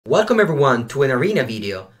Welcome everyone to an arena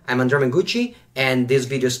video. I'm Andrea Mengucci, and this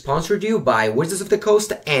video is sponsored you by Wizards of the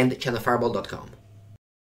Coast and channelfireball.com.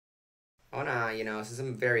 Since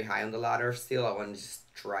I'm very high on the ladder still, I want to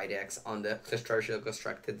just try decks on the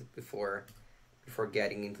Constructed before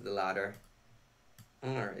getting into the ladder.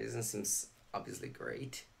 Alright, this seems obviously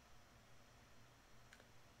great.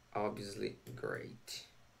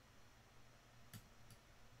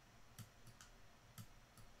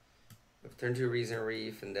 I've turned to Reason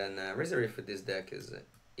Reef, and then Reason Reef with this deck is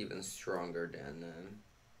even stronger than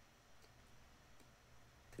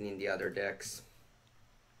in the other decks.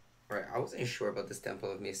 Right, I wasn't sure about this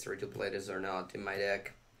Temple of Mystery to play this or not in my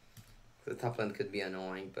deck. The top land could be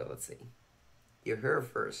annoying, but let's see. You're here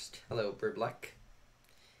first. Hello, Bird Black.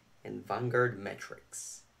 And Vanguard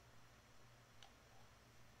Metrics.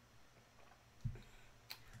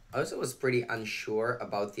 I also was pretty unsure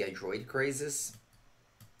about the Adroit crazes,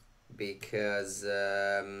 because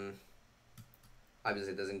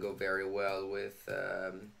obviously it doesn't go very well with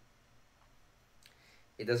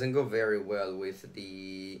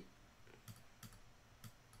the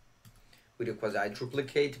Quasi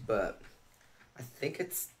duplicate, but I think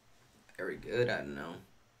it's very good. I don't know.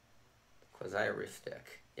 Quasi Rift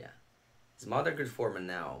deck, yeah. Is Modern good format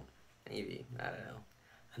now? Maybe, I don't know.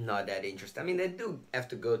 I'm not that interested. I mean, they do have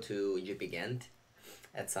to go to GP Ghent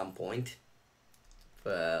at some point.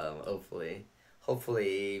 But hopefully.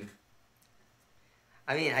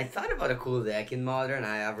 I mean, I thought about a cool deck in Modern.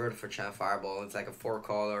 I have heard for Channel Fireball. It's like a four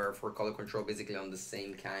color control, basically on the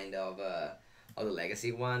same kind of the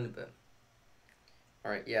Legacy one. But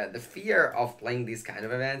alright, yeah. The fear of playing these kind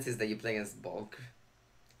of events is that you play against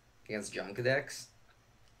against junk decks.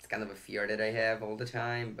 It's kind of a fear that I have all the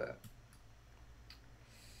time. But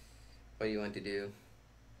what do you want to do?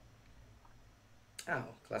 Oh,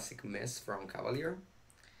 classic miss from Cavalier.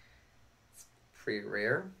 It's pretty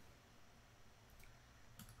rare.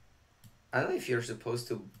 I don't know if you're supposed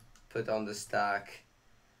to put on the stack.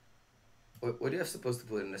 What are you supposed to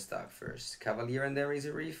put in the stack first? Cavalier and then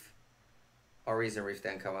Reason Reef? Or Reason Reef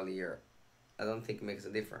then Cavalier? I don't think it makes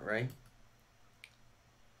a difference, right?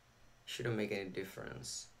 Shouldn't make any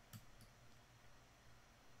difference.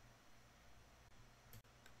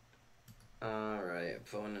 Alright,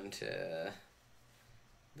 opponent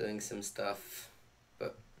doing some stuff,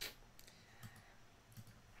 but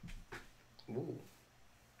ooh.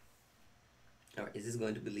 Alright, is this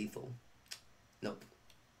going to be lethal? Nope.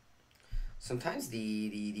 Sometimes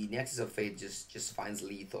the Nexus of Fate just finds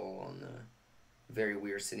lethal on very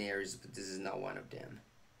weird scenarios, but this is not one of them.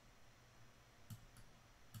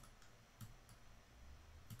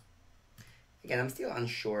 Again, I'm still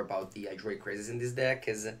unsure about the Adroit crazes in this deck,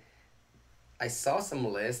 because I saw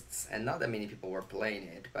some lists and not that many people were playing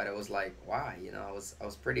it, but I was like, why? I was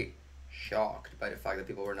pretty shocked by the fact that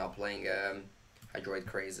people were not playing Adroit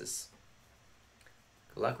crazes.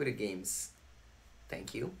 Good luck with the games.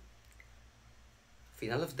 Thank you.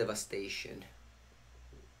 Final of Devastation.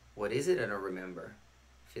 What is it? I don't remember.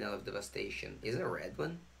 Final of Devastation. Is it a red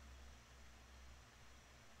one?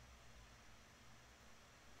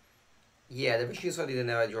 Yeah, the Vision Sword didn't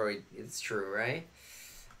have Adroit. It's true, right?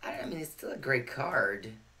 I mean, it's still a great card.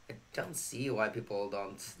 I don't see why people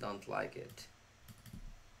don't like it.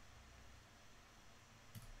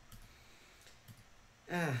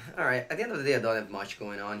 Alright, at the end of the day, I don't have much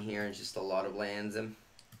going on here. Just a lot of lands. I'm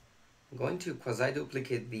going to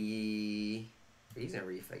quasi-duplicate the Reason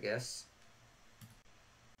Reef, I guess.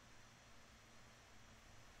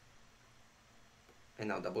 And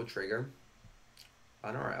now double trigger.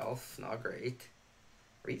 Honor Elf, not great.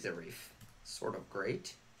 Reason Reef, sort of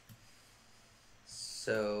great.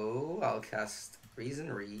 So I'll cast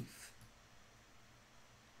Reason Reef.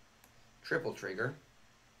 Triple trigger.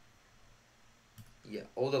 Yeah,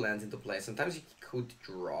 all the lands into play. Sometimes you could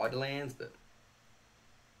draw the lands, but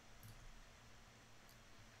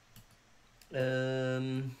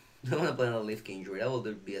don't want to play on a Leaf King Druid. That will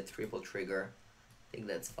be a triple trigger. I think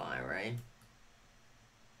that's fine, right?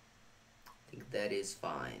 I think that is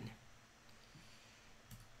fine.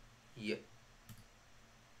 Yep.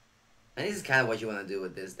 And this is kind of what you want to do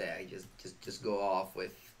with this deck. Just go off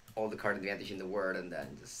with all the card advantage in the world, and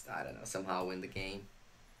then just, I don't know, somehow win the game.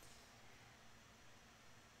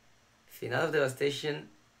 Final of Devastation.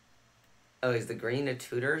 Oh, is the green the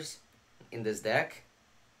tutors in this deck?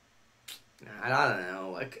 I don't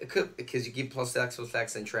know. It could, because you keep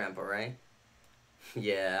 +X and trample, right?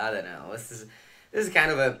 Yeah, I don't know. This is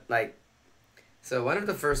kind of a, like, so one of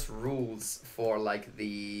the first rules for like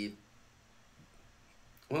the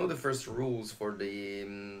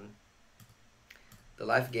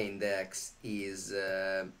life gain decks is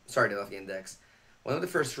the life gain decks. one of the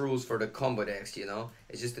first rules for the combo decks, you know,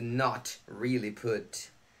 is just to not really put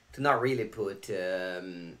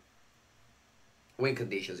win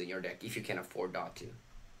conditions in your deck if you can afford not to.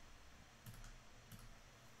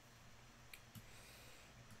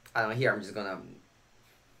 I don't know. Here I'm just gonna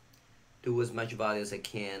do as much value as I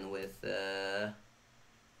can with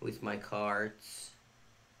my cards.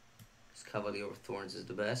 This Cavalier of Thorns is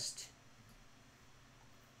the best.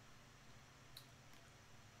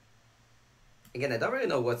 Again, I don't really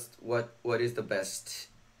know what is the best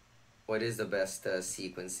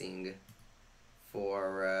sequencing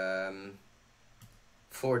for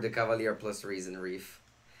the Cavalier plus Reason Reef.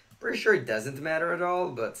 Pretty sure it doesn't matter at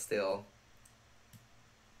all, but still,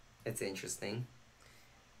 it's interesting.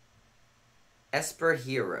 Esper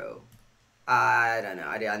Hero. I don't know.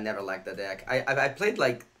 I never liked the deck. I played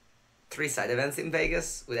like 3 side events in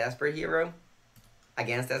Vegas with Esper Hero.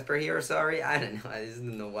 Against Esper Hero, sorry. I don't know. I just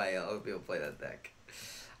don't know why other people play that deck.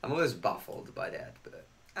 I'm always baffled by that, but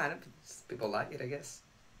I don't know. People like it, I guess.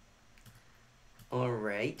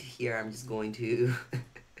 Alright, here I'm just going to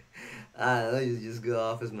I don't know, just go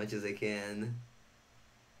off as much as I can.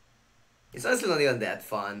 It's honestly not even that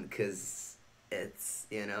fun, because it's,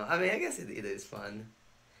 you know, I mean, I guess it is fun.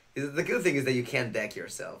 The good thing is that you can't deck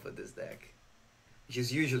yourself with this deck. Which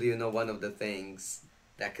is usually, you know, one of the things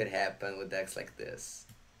that could happen with decks like this.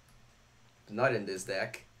 Not in this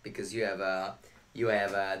deck, because you have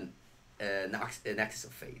an Nexus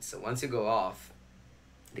of Fate. So once you go off,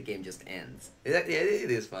 the game just ends. It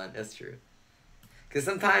is fun. That's true. Because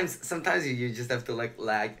sometimes you just have to like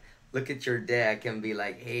look at your deck and be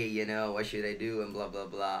like, hey, you know, what should I do and blah blah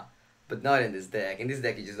blah. But not in this deck. In this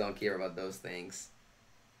deck, you just don't care about those things.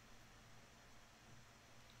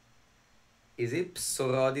 Is it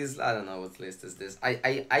Psorodis? I don't know what list is this.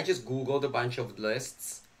 I just googled a bunch of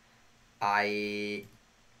lists. I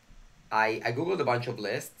googled a bunch of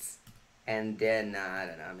lists, and then I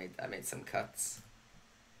don't know. I made some cuts.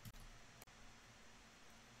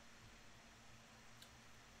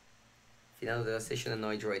 Final Devastation and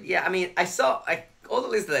Droid. Yeah, I mean, all the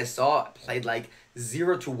lists that I saw played like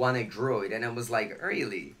 0 to 1 a droid, and I was like,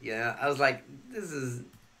 really? Yeah, I was like, this is,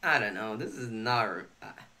 I don't know, this is not.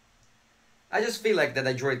 I just feel like that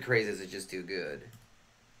the droid crazes are just too good.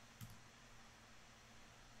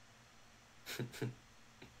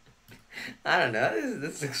 I don't know.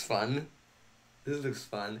 This looks fun. This looks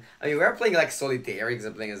fun. I mean, we're playing like solitary because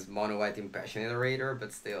I'm playing as mono white Impassionate Raider,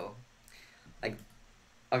 but still, like,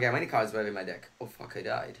 okay, how many cards do I have in my deck? Oh fuck, I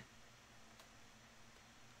died.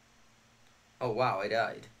 Oh wow, I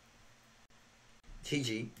died.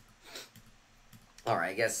 GG.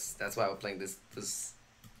 Alright, I guess that's why we're playing this.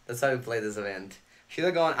 That's how we play this event. Should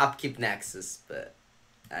have gone Upkeep Nexus, but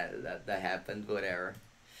that happened. Whatever.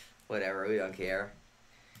 Whatever, we don't care.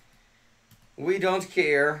 We don't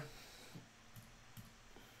care.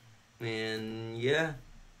 And yeah.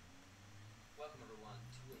 Welcome everyone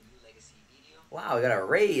to a new Legacy video. Wow, we got a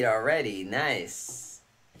raid already. Nice.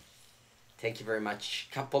 Thank you very much.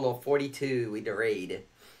 Couple of 42 with the raid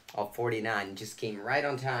of 49. Just came right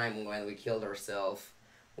on time when we killed ourselves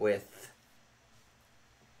with...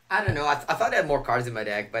 I don't know, I thought I had more cards in my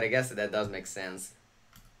deck, but I guess that does make sense.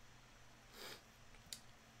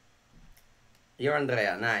 You're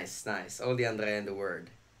Andrea, nice, nice. All the Andrea in the world.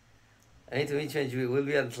 I need to meet you, we'll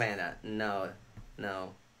be in Atlanta. No,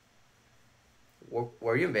 no.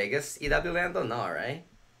 Were you in Vegas, EW Lando? No, right?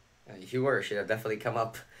 If you were, you should have definitely come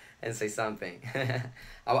up and say something.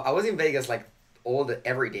 I was in Vegas like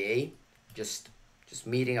every day, just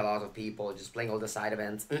meeting a lot of people, just playing all the side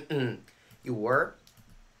events. You were?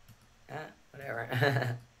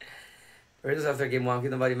 Whatever. We're just after game 1,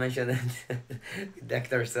 nobody mentioned it. We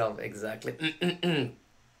decked ourselves, exactly.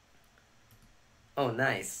 Oh,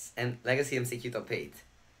 nice. And Legacy MCQ top 8.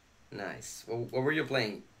 Nice. What were you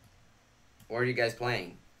playing? What were you guys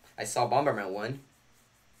playing? I saw Bomberman 1.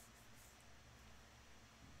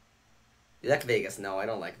 You like Vegas? No, I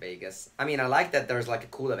don't like Vegas. I mean, I like that there's like a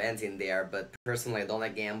cool event in there, but personally I don't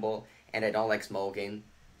like gamble, and I don't like smoking.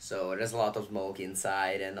 So there's a lot of smoke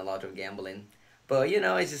inside and a lot of gambling. But, you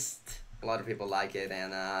know, it's just... a lot of people like it,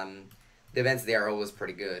 and the events there are always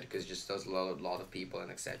pretty good, because just there's a lot of people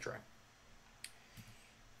and etc.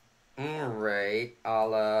 Alright,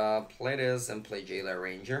 I'll play this and play Jailer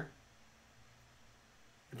Ranger.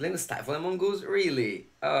 You're playing with Stifle and Mongoose? Really?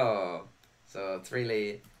 Oh. So it's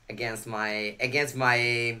really against my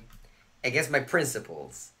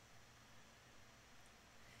principles.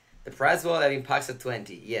 The prize wall having packs at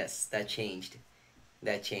 20. Yes, that changed.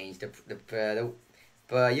 That changed.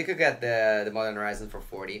 But you could get the Modern Horizon for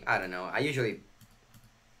 40. I don't know. I usually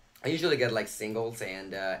I usually get like singles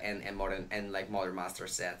and modern and like modern master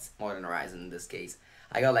sets, modern horizon in this case.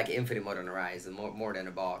 I got like infinite modern horizon, more than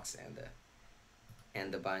a box,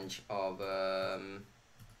 and a bunch of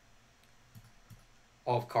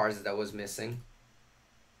cards that was missing.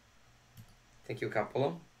 Thank you,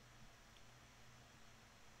 couple.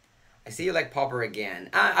 I see you like Popper again.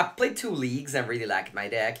 I played 2 leagues and really liked my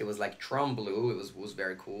deck. It was like Tron Blue. It was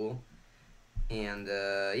very cool. And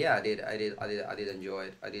yeah, I did enjoy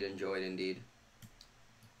it. I did enjoy it indeed.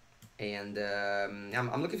 And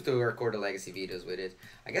I'm looking to record the legacy videos with it.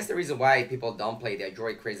 I guess the reason why people don't play the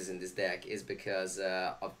Droid Crazes in this deck is because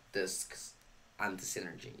of this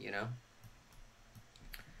anti-synergy, you know?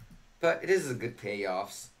 But it is a good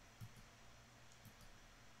payoffs.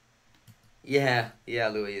 Yeah,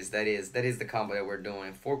 Luis, that is the combo that we're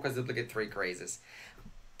doing. 4 quadruplicate, 3 crazes.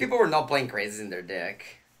 People were not playing crazes in their deck.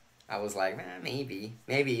 I was like, maybe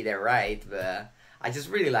they're right, but I just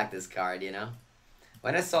really like this card, you know.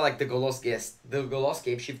 When I saw like the Golos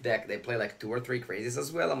Cape Shift deck, they play like 2 or 3 crazes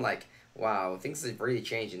as well. I'm like, wow, things have really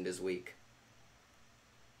changed in this week.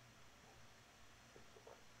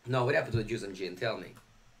 No, what happened to the Juice and Gin? Tell me.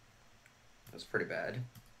 It was pretty bad.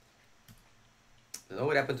 I don't know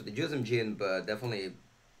what happened to the Juice and Gin, but definitely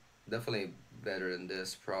better than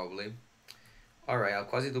this probably. Alright, I'll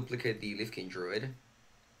quasi duplicate the Lifkin Druid.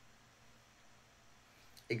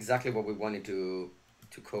 Exactly what we wanted to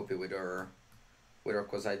copy with our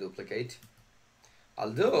quasi duplicate.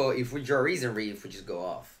 Although if we draw Reason Reef, we just go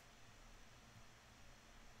off.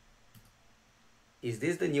 Is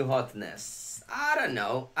this the new hotness? I don't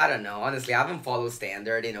know. Honestly, I haven't followed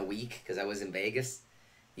Standard in a week because I was in Vegas.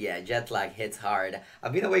 Yeah, jet lag hits hard.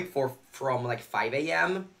 I've been awake from like 5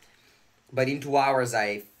 a.m. But in 2 hours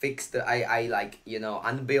I fixed I like, you know,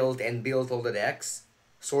 unbuilt and built all the decks,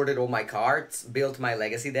 sorted all my cards, built my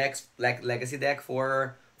legacy deck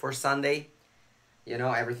for Sunday. You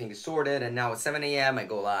know, everything is sorted, and now at 7 a.m. I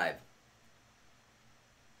go live.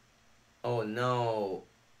 Oh no.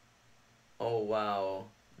 Oh wow.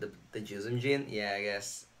 The Jusum Jin? Yeah, I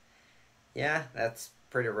guess. Yeah, that's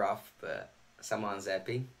pretty rough, but someone's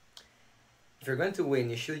happy. If you're going to win,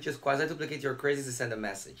 you should just quasi-duplicate your crazes to send a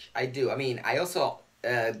message. I do. I mean, I also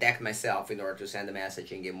decked myself in order to send a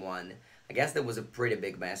message in game 1. I guess that was a pretty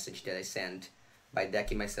big message that I sent by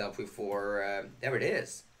decking myself with 4... there it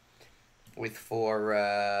is. With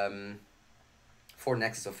 4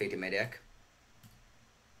 Nexus of Fate in my deck.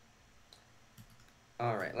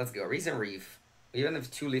 Alright, let's go. Reason Reef. We even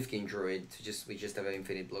have 2 Lifkin Druid. We just have an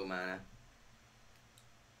infinite blue mana.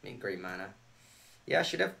 I mean, green mana. Yeah, I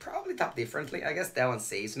should have probably tapped differently. I guess that one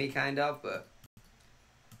saves me, kind of, but...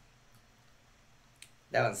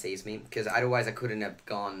 That one saves me, because otherwise I couldn't have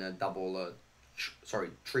gone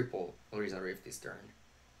triple Reason Reef this turn.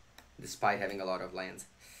 Despite having a lot of lands.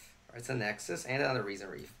 Alright, it's a Nexus and another Reason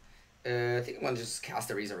Reef. I think I'm going to just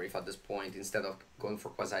cast a Reason Reef at this point, instead of going for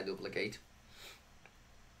Quasi-Duplicate.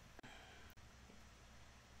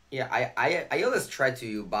 Yeah, I always try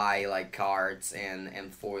to buy like cards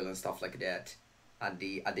and foil and stuff like that at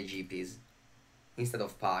the GPs instead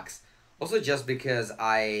of packs. Also, just because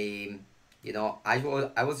I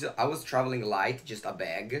was traveling light, just a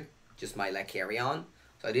bag, just my like carry on,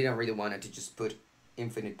 so I didn't really want to just put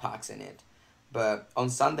infinite packs in it. But on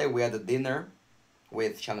Sunday we had a dinner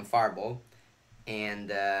with Shannon Fireball,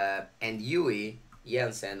 and Yui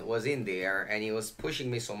Jensen was in there, and he was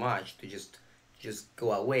pushing me so much to just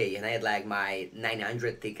go away, and I had like my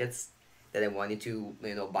 900 tickets that I wanted to,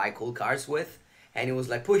 you know, buy cool cards with, and he was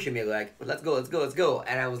like pushing me like, let's go,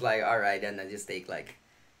 and I was like, all right, then I just take like,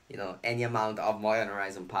 you know, any amount of Modern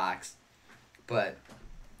Horizon packs. But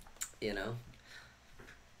you know,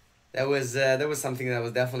 that was something that I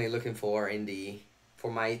was definitely looking for in the to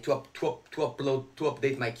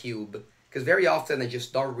update my cube, because very often I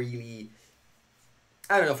just don't really,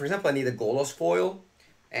 I don't know, for example, I need a Golos foil.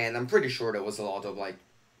 And I'm pretty sure there was a lot of like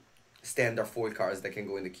standard foil cards that can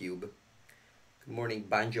go in the cube. Good morning,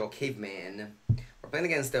 Banjo Caveman. We're playing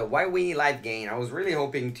against the Why We Need Life Gain. I was really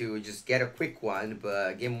hoping to just get a quick one,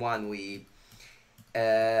 but game 1 we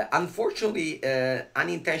unfortunately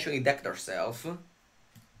unintentionally decked ourselves.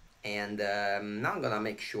 And now I'm gonna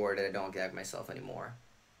make sure that I don't deck myself anymore.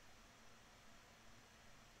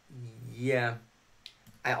 Yeah.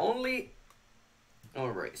 I only...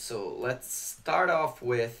 Alright, so let's start off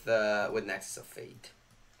with Nexus of Fate,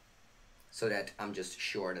 so that I'm just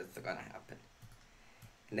sure that's gonna happen.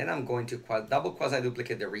 And then I'm going to double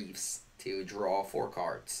quasi-duplicate the Reefs to draw 4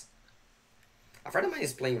 cards. A friend of mine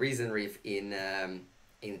is playing Reason Reef in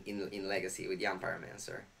Legacy with the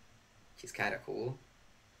Pyromancer. She's kind of cool.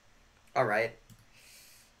 Alright.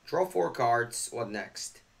 Draw 4 cards. What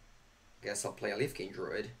next? Guess I'll play a Leaf King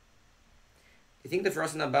Druid. You think the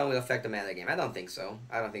Ferocity Unbound will affect the meta game? I don't think so.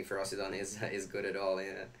 I don't think Ferocity is good at all.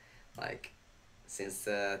 Yeah. Like, since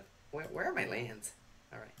where are my lands?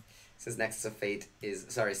 All right. Since Nexus of Fate is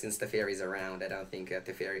since Teferi's around, I don't think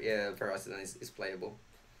Teferi Ferocity is playable.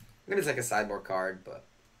 Maybe it's like a sideboard card, but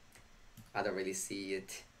I don't really see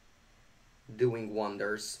it doing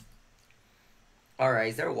wonders. All right,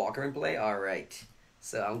 is there a Walker in play? All right.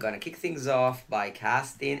 So I'm gonna kick things off by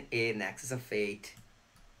casting a Nexus of Fate.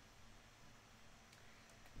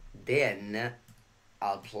 Then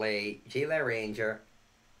I'll play Jailer Ranger.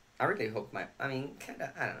 I really hope I mean,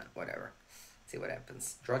 kinda, I don't know, whatever. See what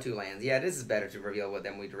happens. Draw 2 lands. Yeah, this is better to reveal with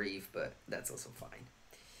them with Reef, but that's also fine.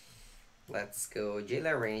 Let's go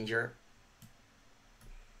Jailer Ranger.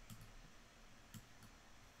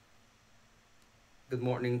 Good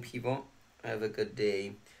morning, people. Have a good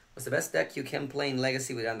day. What's the best deck you can play in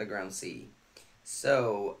Legacy with Underground Sea?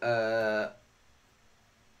 So,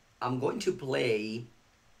 I'm going to play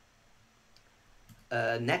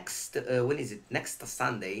next, when is it? Next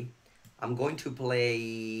Sunday. I'm going to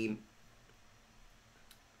play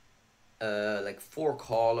like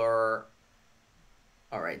 4-color.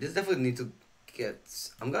 Alright, this definitely need to get...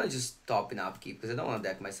 I'm gonna just stop in upkeep because I don't want to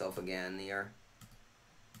deck myself again here.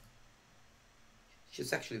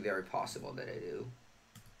 It's actually very possible that I do.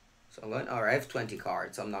 So I'm going... Alright, I have 20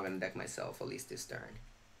 cards, so I'm not gonna deck myself at least this turn.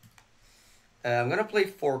 I'm gonna play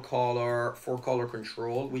 4-color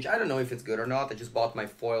control, which I don't know if it's good or not. I just bought my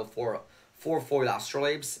four foil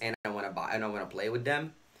astrolabes, and I wanna play with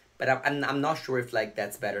them. But I'm not sure if like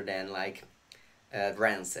that's better than like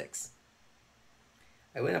Ran 6.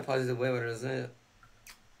 I win a positive way. What is it?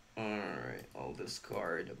 Alright, I'll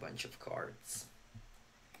discard a bunch of cards.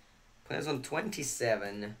 Plans on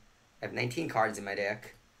 27. I have 19 cards in my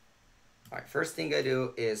deck. Alright, first thing I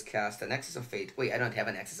do is cast a Nexus of Fate. Wait, I don't have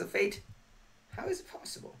a Nexus of Fate? How is it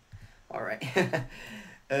possible? Alright. What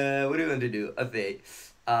do you want to do? Okay.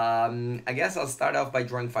 I guess I'll start off by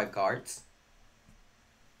drawing 5 cards.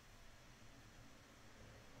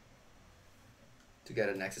 To get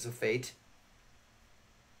a Nexus of Fate.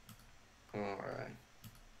 Alright.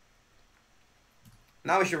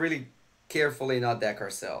 Now we should really carefully not deck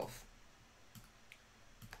ourselves.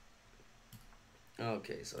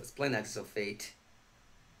 Okay, so let's play Nexus of Fate.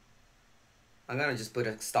 I'm gonna just put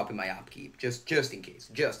a stop in my upkeep, just in case,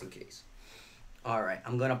 Alright,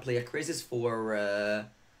 I'm gonna play a Crisis for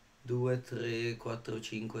 2, 3, 4,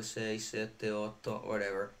 5, 6, 7, 8,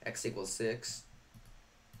 whatever, x equals 6.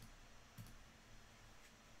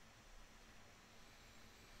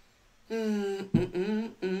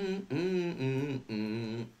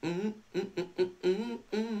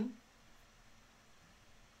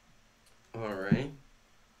 Alright.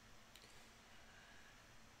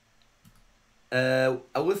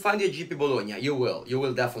 I will find you at GP Bologna. You will. You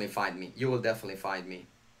will definitely find me. You will definitely find me.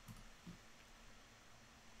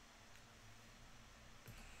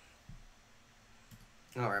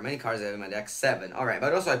 Alright, many cards I have in my deck? 7. Alright,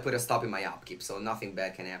 but also I put a stop in my upkeep, so nothing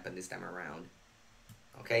bad can happen this time around.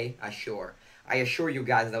 Okay? I assure you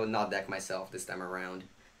guys that I will not deck myself this time around.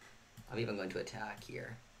 I'm even going to attack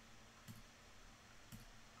here.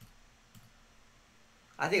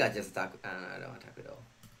 I think I just attack... I don't attack at all.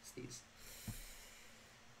 It's these.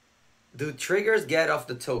 Do triggers get off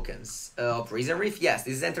the tokens of Reason Reef? Yes,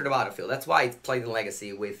 this is enter the battlefield. That's why it's played in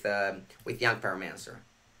Legacy with Young Pyromancer.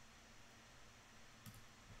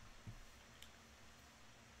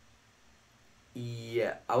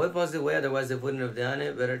 Yeah, I would pause the way, otherwise I wouldn't have done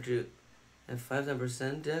it. Better to have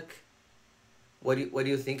 5-10% deck. What do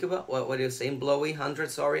you think about what are you saying, Blowy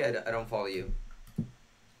 100? Sorry, I don't follow you.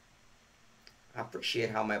 I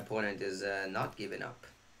appreciate how my opponent is not giving up,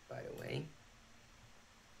 by the way.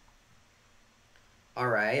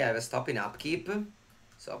 Alright, I have a stop in upkeep.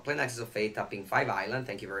 So I'll play Nexus of Fate, tapping 5 island.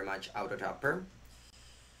 Thank you very much, Auto Tapper.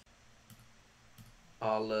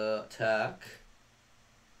 I'll attack.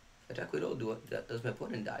 If I attack with all, does my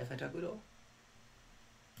opponent die if I attack with all?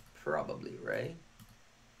 Probably, right?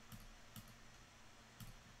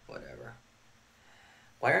 Whatever.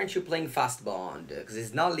 Why aren't you playing Fast Bond? Because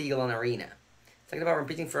it's not legal on Arena. Talking about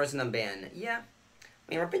repeating Frozen Unban. Yeah.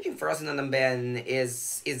 I mean, repeating Frozen Unban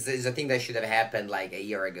is a thing that should have happened like a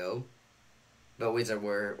year ago. But Wizard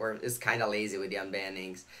is kind of lazy with the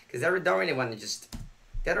unbannings. Because they don't really want to just...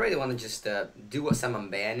 They don't really want to just do some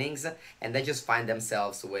unbannings. And they just find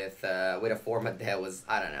themselves with a format that was,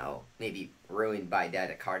 I don't know, maybe ruined by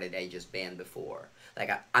that card that they just banned before.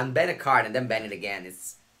 Like, unban a card and then ban it again.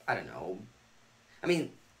 It's, I don't know. I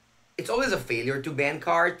mean, it's always a failure to ban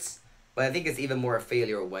cards. But I think it's even more a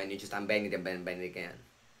failure when you just unban it and ban it again.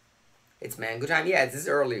 It's mango time. Yeah, this is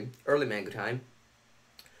early mango time.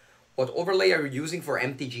 What overlay are you using for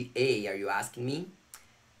MTGA? Are you asking me?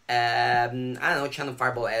 I don't know. Channel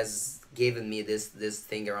Fireball has given me this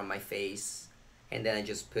thing around my face, and then I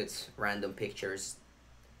just put random pictures,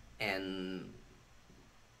 and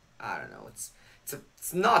I don't know. It's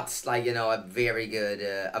not like a very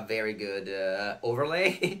good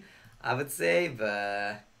overlay, I would say, but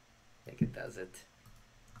I think it does it.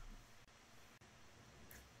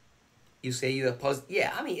 You say you have positive.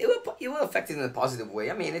 Yeah, I mean, it will affect it in a positive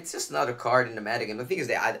way. I mean, it's just another card in the metagame. The thing is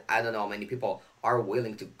that I don't know how many people are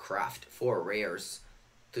willing to craft 4 rares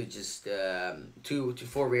to just to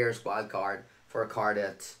 4 rares wild card for a card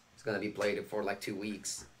that is gonna be played for like 2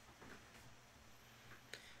 weeks.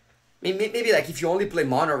 Maybe like if you only play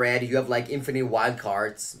mono red, you have like infinite wild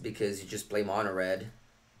cards because you just play mono red.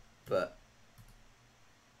 But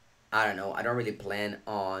I don't know. I don't really plan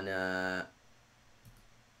on.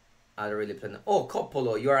 I don't really plan. Oh,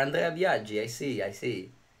 Coppolo, you are Andrea Biaggi. I see. I see.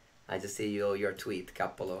 I just see your tweet,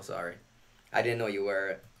 Coppolo. Sorry, I didn't know you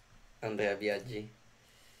were Andrea Biaggi.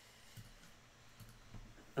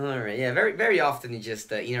 All right. Yeah. Very often you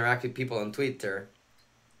just interact with people on Twitter.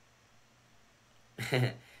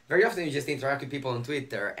 Very often you just interact with people on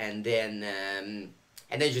Twitter, and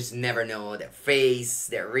they just never know their face,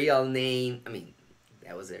 their real name. I mean,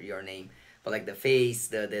 that was your name, but like the face,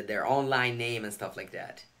 their online name and stuff like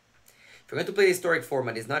that. If you're going to play the historic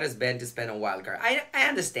format, it's not as bad to spend on wildcard. I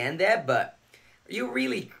understand that, but are you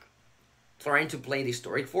really trying to play the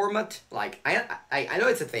historic format? Like, I know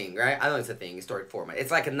it's a thing, right? I know it's a thing, historic format.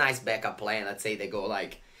 It's like a nice backup plan. Let's say they go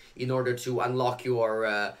like, in order to unlock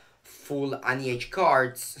your full AniH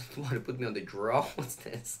cards. Want to put me on the draw? What's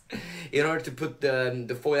this? In order to put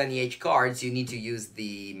the full AniH cards, you need to use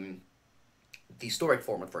the historic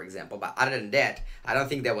format, for example. But other than that, I don't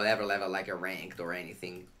think they will ever level like a ranked or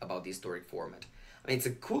anything about the historic format. I mean, it's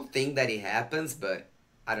a cool thing that it happens, but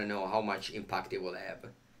I don't know how much impact it will have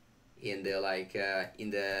in the in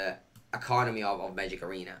the economy of Magic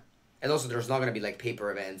Arena. And also, there's not gonna be like paper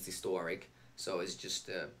events historic, so it's just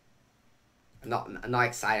I'm not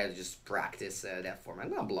excited to just practice that format.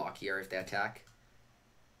 I'm gonna block here if they attack.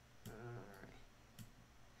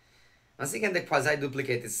 Once again, the Quasi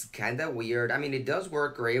duplicate is kinda weird. I mean, it does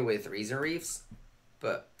work great with Reason Reefs,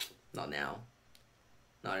 but not now.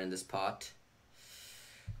 Not in this pot.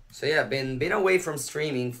 So yeah, been away from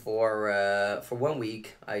streaming for 1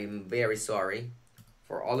 week. I'm very sorry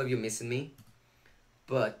for all of you missing me.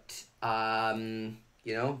 But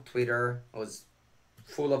you know, Twitter was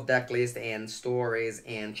full of deck lists and stories,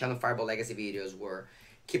 and Channel Fireball Legacy videos were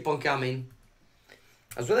keep on coming.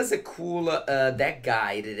 As well as a cool deck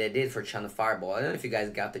guide that I did for Channel Fireball. I don't know if you guys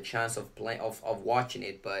got the chance of watching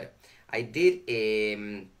it, but I did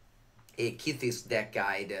a Kitty's deck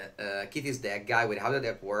guide, with how the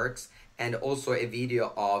deck works, and also a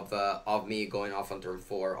video of me going off on turn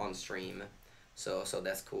 4 on stream. So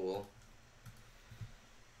that's cool.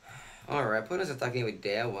 All right, opponent's attacking with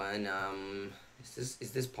that one.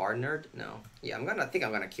 Is this partnered? No. Yeah, I think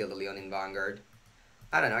I'm gonna kill the Leonin Vanguard.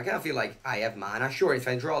 I don't know. I kind of feel like I have mana. Sure, if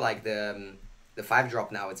I draw like the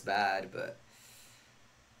 5-drop now, it's bad. But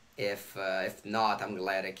if not, I'm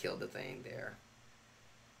glad I killed the thing there.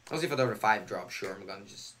 Also, if I draw the 5-drop, sure, I'm gonna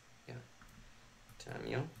just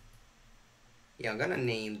Tamio. Yeah, I'm gonna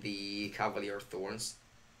name the Cavalier of Thorns.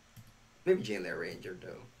 Maybe Jailer Ranger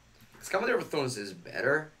though. Because Cavalier of Thorns is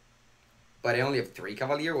better, but I only have 3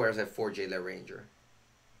 Cavalier, whereas I have 4 Jailer Ranger.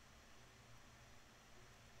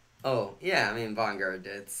 Oh, yeah, I mean, Vanguard,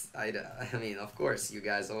 I mean, of course, you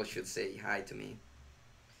guys all should say hi to me.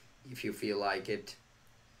 If you feel like it.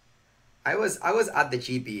 I was at the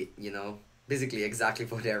GP, you know, basically exactly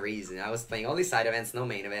for that reason. I was playing only side events, no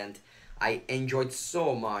main event. I enjoyed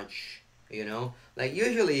so much, you know. Like,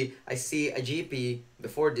 usually, I see a GP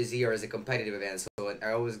before this year as a competitive event, so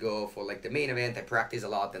I always go for, like, the main event, I practice a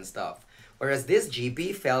lot and stuff. Whereas this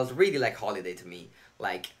GP felt really like holiday to me.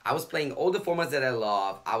 Like, I was playing all the formats that I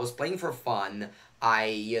love. I was playing for fun.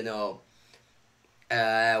 We're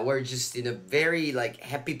just in a very, like,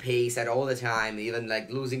 happy pace at all the time, even, like,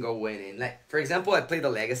 losing or winning. Like, for example, I played the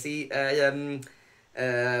Legacy, what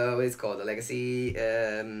is it called? The Legacy,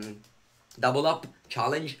 Double Up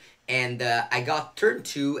Challenge. And I got turn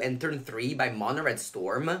 2 and turn 3 by Mono Red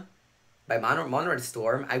Storm. By Mono Red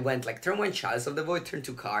Storm, I went, like, turn 1 Chalice of the Void, turn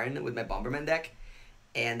 2 Karn with my Bomberman deck.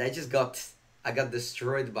 And I got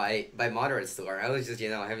destroyed by Mono Red Storm. I was just, you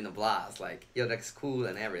know, having a blast. Like, yo, that's cool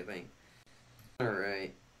and everything.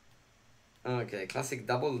 Alright. Okay, classic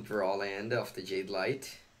double draw land of the Jade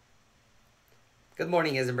Light. Good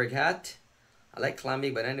morning, Eisenberg Hat. I like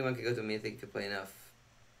climbing, but anyone can go to Mythic to play enough.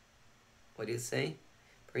 What do you say?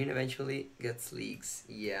 Brain eventually gets leaks.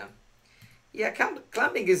 Yeah. Yeah,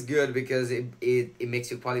 clamping is good because it makes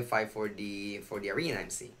you qualify for the arena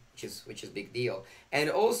MC, which is big deal. And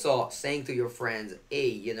also saying to your friends,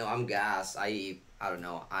 hey, I'm gas. I don't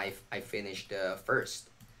know. I finished first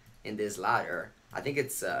in this ladder. I think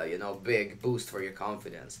it's big boost for your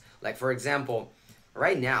confidence. Like for example,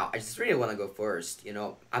 right now I just really want to go first.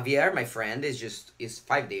 Javier, my friend, is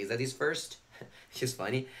 5 days that he's first. It's just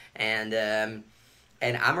funny, and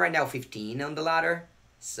I'm right now 15 on the ladder.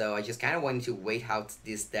 So I just kind of wanted to wait how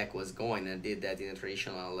this deck was going, and I did that in a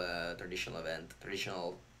traditional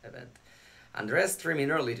event. Andrea's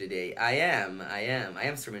streaming early today. I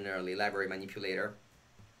am streaming early. Library manipulator.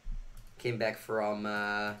 Came back from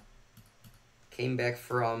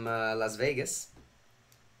Las Vegas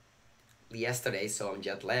yesterday, so I'm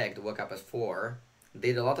jet lagged. Woke up at 4,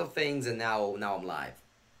 did a lot of things, and now I'm live.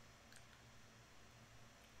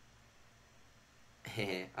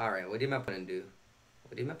 All right, what did my opponent do?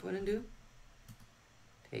 What did my opponent do?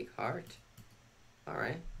 Take heart. All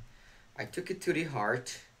right, I took it to the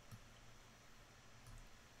heart,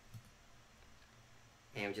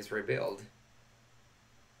 and just rebuild.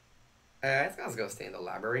 Let's go stay in the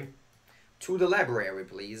library. To the library,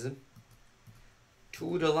 please.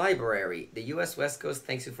 To the library. The US West Coast,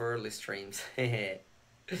 thanks you for early streams.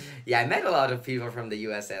 Yeah, I met a lot of people from the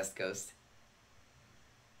US West Coast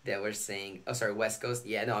that were saying, oh sorry, West Coast.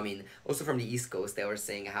 Yeah, no, I mean, also from the East Coast, they were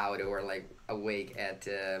saying how they were like awake at,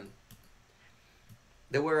 so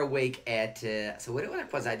what do I want to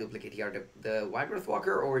quasi duplicate here? The Wild Growth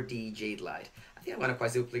Walker or the Jade Light? I think I want to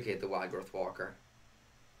quasi duplicate the Wild Growth Walker.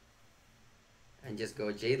 And just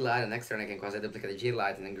go Jade Light, and next turn I can quasi duplicate the Jade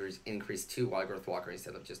Light and increase 2 Wild Growth Walker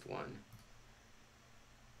instead of just 1.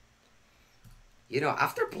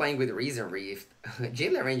 After playing with Reason Reef,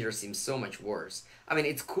 Jade Light Ranger seems so much worse. I mean,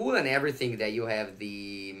 it's cool and everything that you have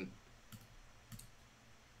the...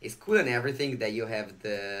 It's cool and everything that you have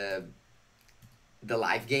the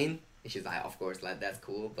life gain, which is, of course, like that's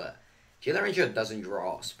cool, but Jade Light Ranger doesn't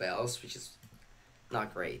draw spells, which is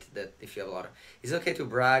not great. That if you have a lot of... Is it okay to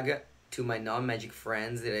brag to my non-magic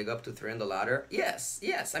friends that I go up to 3 on the ladder? Yes.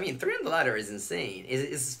 I mean, 3 on the ladder is insane.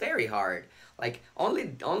 It's very hard. Like,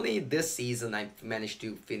 only this season I managed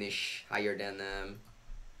to finish higher than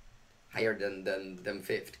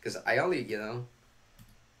 5th. Because I only,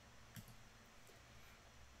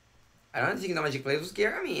 I don't think non-magic players was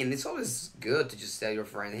scary. I mean, it's always good to just tell your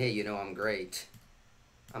friend, hey, I'm great.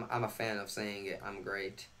 I'm a fan of saying it, I'm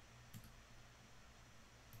great.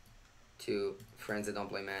 To friends that don't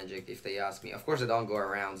play Magic, if they ask me, of course I don't go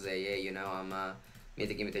around say, hey, I'm a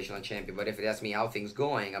Mythic Invitational champion, but if they ask me how things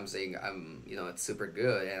going, I'm saying it's super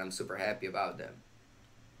good and I'm super happy about them.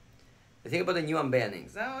 The thing about the new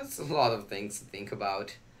unbannings, it's a lot of things to think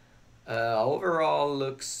about. Overall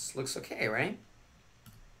looks okay, right?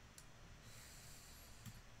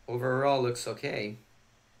 Overall looks okay.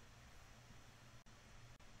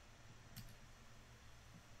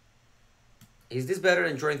 Is this better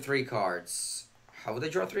than drawing 3 cards? How would I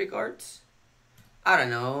draw 3 cards? I don't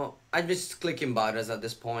know. I'm just clicking buttons at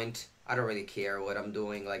this point. I don't really care what I'm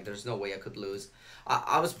doing. Like, there's no way I could lose.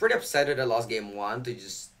 I was pretty upset that I lost game 1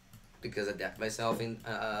 because I decked myself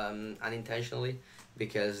unintentionally.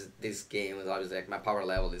 Because this game was obviously like my power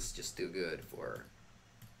level is just too good for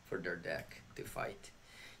their deck to fight.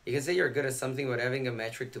 You can say you're good at something, but having a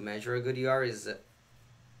metric to measure how good you are is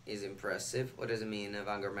impressive. What does it mean,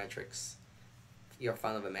 Vanguard metrics? You're a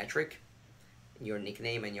fan of a metric, your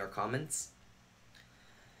nickname and your comments.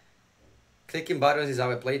 Clicking buttons is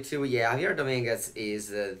how I play too. Yeah, Javier Dominguez is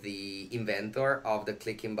the inventor of the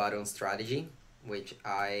clicking button strategy, which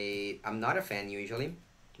I'm not a fan usually,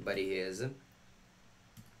 but he is.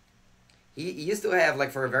 He used to have,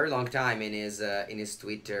 like, for a very long time in his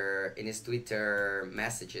Twitter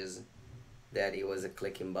messages that he was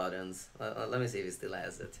clicking buttons. Let me see if he still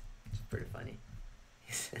has it. It's pretty funny.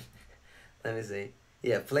 Let me see.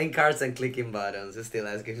 Yeah, playing cards and clicking buttons. He still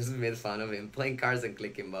has games. We made fun of him. Playing cards and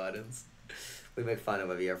clicking buttons. We make fun of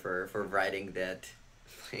Javier for writing that.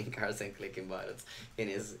 Playing cards and clicking buttons in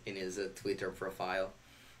his Twitter profile.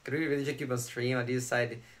 Could we really keep on stream? I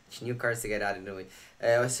decide which new cards to get added to it.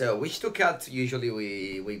 So which 2 cards usually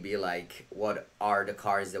we be like, what are the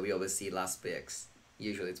cards that we always see last picks?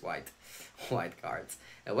 Usually it's white cards.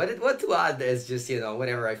 And what to add is just,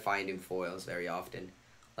 whatever I find in foils very often.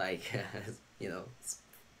 Like, it's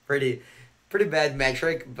pretty bad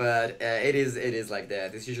metric, but it is like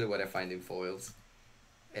that. It's usually what I find in foils,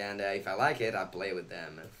 and if I like it, I play with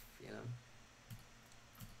them.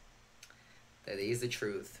 That is the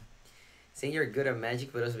truth. Saying you're good at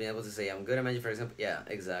magic, but also being able to say I'm good at magic, for example. Yeah,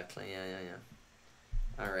 exactly. Yeah.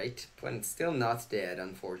 Alright, opponent's still not dead,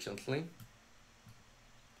 unfortunately.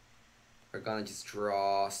 We're gonna just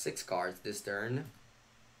draw 6 cards this turn.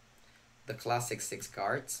 The classic 6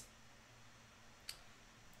 cards.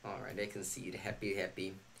 Alright, I can see it. Happy.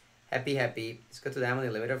 Let's go to the Emily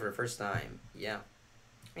limiter for the first time. Yeah.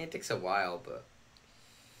 I mean, it takes a while, but...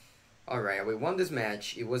 Alright, we won this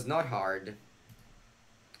match. It was not hard.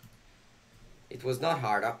 It was not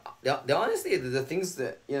hard. Honestly, the things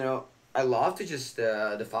that, you know, I love to just,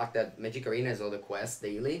 the fact that Magic Arena has all the quests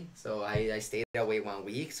daily. So I stayed away 1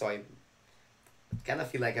 week, so I kind of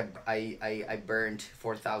feel like I burned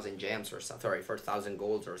 4,000 gems or something. Sorry, 4,000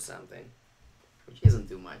 golds or something. Which isn't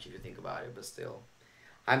too much if you think about it, but still.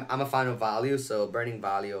 I'm a fan of value, so burning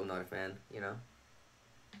value, I'm not a fan, you know.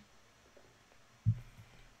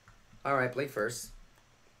 Alright, play first.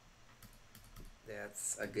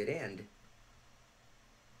 That's a good end.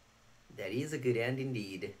 That is a good end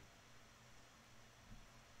indeed.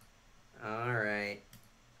 Alright.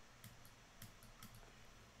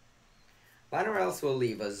 Minor else will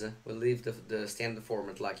leave us. We'll leave the standard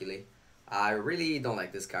format, luckily. I really don't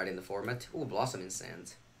like this card in the format. Ooh, Blossom in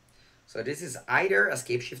Sand. So this is either a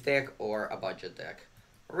Scapeshift deck or a budget deck.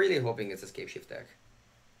 Really hoping it's a Scapeshift deck.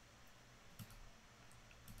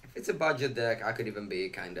 If it's a budget deck, I could even be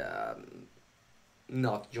kinda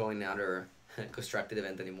not join another constructed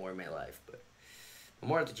event anymore in my life, but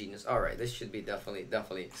more to genius. Alright, this should be definitely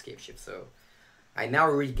Scapeshift. So I now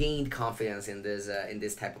regained confidence in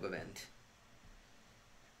this type of event.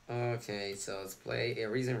 Okay, so let's play a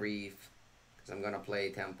Reason Reef, because I'm gonna play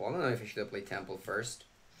Temple. I don't know if I should play Temple first.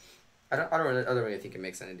 I don't really think it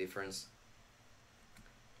makes any difference.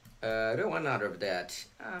 I don't want out of that.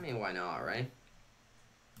 I mean, why not, right?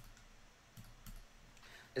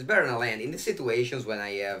 It's better than a land. In these situations when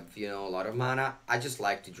I have, you know, a lot of mana, I just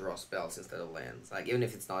like to draw spells instead of lands. Like, even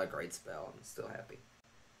if it's not a great spell, I'm still happy.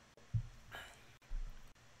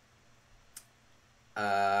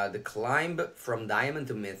 The climb from Diamond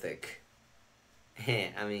to Mythic.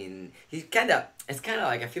 I mean, it's kind of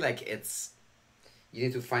like, I feel like it's, you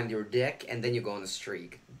need to find your deck and then you go on a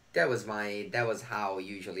streak. That was how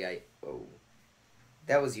usually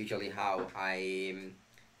that was usually how I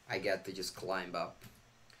get to just climb up.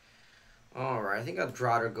 Alright, I think I'd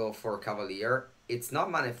rather go for Cavalier. It's not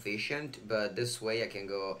mana efficient, but this way I can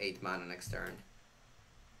go 8 mana next turn.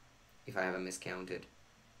 If I haven't miscounted.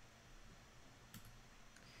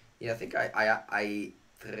 Yeah, I think I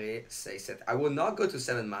will not go to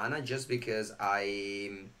 7 mana just because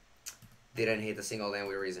I didn't hit a single land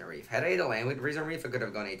with Reason Reef. Had I hit a land with Reason Reef, I could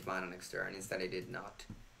have gone 8 mana next turn. Instead, I did not.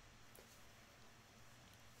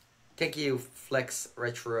 Thank you, Flex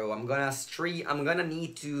Retro. I'm gonna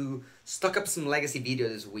need to stock up some legacy video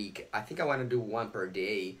this week. I think I want to do 1 per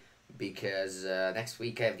day because next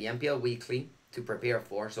week I have the MPL weekly to prepare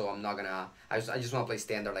for. So I'm not gonna. I just want to play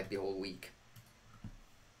standard like the whole week.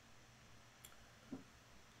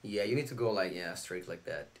 Yeah, you need to go like, yeah, straight like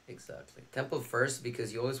that. Exactly. Temple first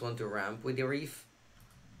because you always want to ramp with the Reef.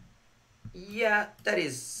 Yeah, that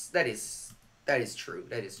is true.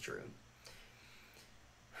 That is true.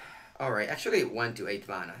 Alright, actually it went to 8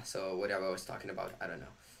 mana, so whatever I was talking about, I don't know.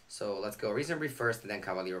 So let's go Reason Reef first and then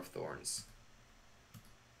Cavalier of Thorns.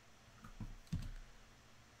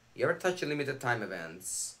 You ever touch limited time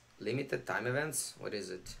events? Limited time events? What is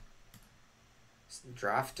it?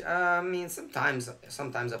 Draft? I mean, sometimes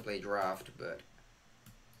I play draft, but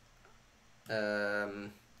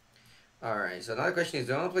alright, so another question is,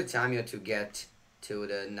 do I want to play Tamio to get to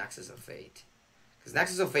the Nexus of Fate? Because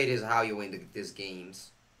Nexus of Fate is how you win these games.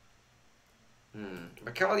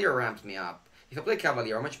 But Cavalier ramps me up. If I play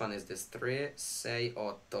Cavalier, how much mana is this? 3, 6, 8.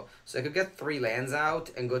 So I could get 3 lands out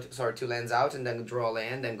and go to, sorry, 2 lands out and then draw a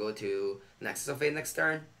land and go to Nexus of Fate next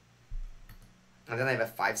turn. And then I have a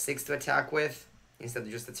 5/6 to attack with instead of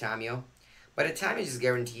just a Tamio. But a Tamio just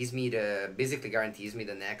guarantees me basically guarantees me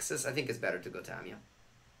the Nexus. I think it's better to go Tamio.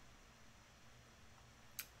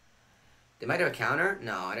 They might have a counter?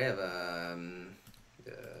 No,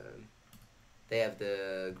 they have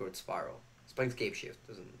the Groot Spiral. Sphinx Scapeshift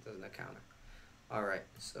doesn't have counter. Alright,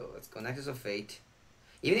 so let's go Nexus of Fate.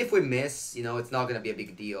 Even if we miss, you know, it's not gonna be a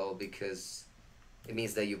big deal because it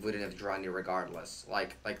means that you wouldn't have drawn it regardless.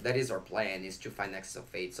 Like that is our plan, is to find Nexus of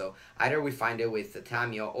Fate. So either we find it with the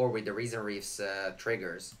Tamio or with the Reason Reef's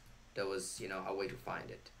triggers. That was, you know, a way to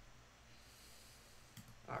find it.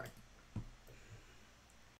 Alright.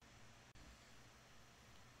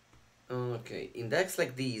 Okay, in decks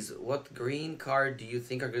like these, what green card do you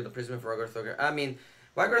think are good to Prism for Waggoth Walker? I mean,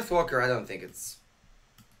 Waggoth Walker, I don't think it's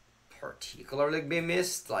particularly be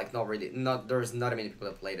missed. Like, not really, there's not many people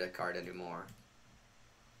that play that card anymore.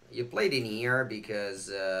 You played in here because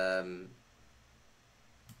the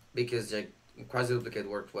Quasi duplicate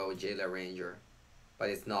worked well with Jailer Ranger, but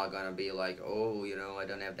it's not gonna be like, oh, you know, I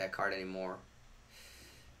don't have that card anymore.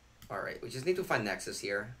 All right, we just need to find Nexus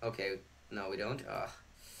here. Okay, no, we don't. Ugh,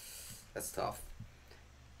 that's tough.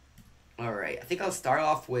 All right, I think I'll start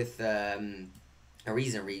off with a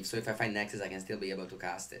Reason Reef, so if I find Nexus, I can still be able to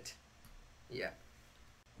cast it. Yeah.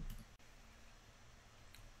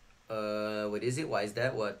 What is it? Why is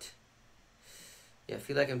that? What? Yeah, I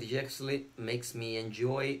feel like MTG actually makes me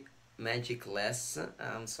enjoy Magic less.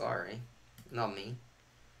 I'm sorry, not me.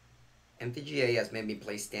 MTGA has made me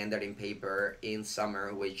play Standard in paper in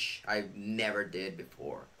summer, which I never did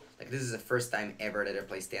before. Like, this is the first time ever that I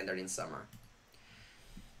play Standard in summer.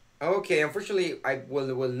 Okay, unfortunately, I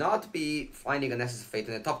will not be finding a Nexus of Fate.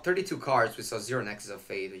 In the top 32 cards, we saw 0 Nexus of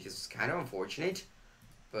Fate, which is kind of unfortunate.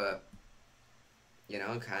 But, you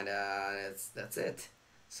know, kind of, that's it.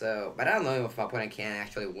 So, but I don't know if my opponent can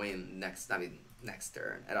actually win next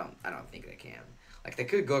turn. I don't think they can. Like, they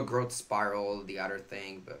could go Growth Spiral, the other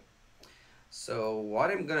thing, but... So,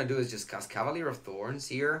 what I'm gonna do is just cast Cavalier of Thorns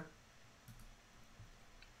here.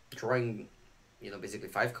 Drawing, you know, basically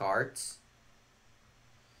 5 cards.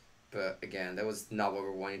 But again, that was not what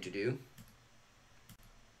we wanted to do.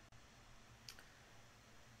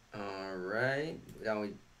 Alright, now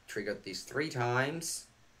we triggered these 3 times.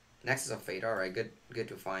 Nexus of Fate, alright, good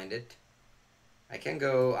to find it. I can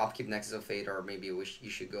go upkeep Nexus of Fate, or maybe you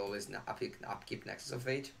should go is upkeep Nexus of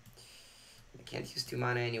Fate. I can't use 2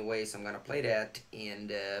 mana anyway, so I'm gonna play that,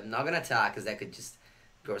 and I'm not gonna attack, because that could just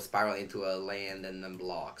go spiral into a land and then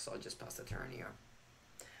block, so I'll just pass the turn here.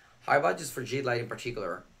 How about just for Jade Light in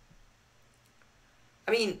particular?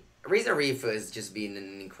 I mean, Razor Reef has just been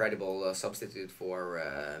an incredible substitute for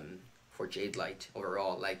Jade Light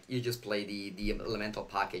overall. Like, you just play the elemental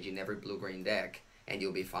package in every blue-green deck, and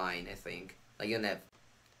you'll be fine, I think. Like, you don't have...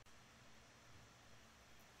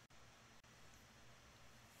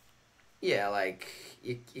 Yeah, like,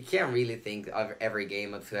 you can't really think of every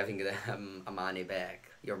game of having a money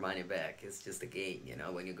back. Your money back. It's just a game, you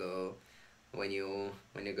know, when you go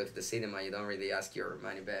to the cinema, you don't really ask your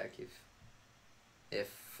money back if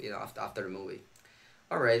you know, after the movie.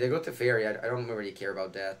 Alright, they go to Fairy. I don't really care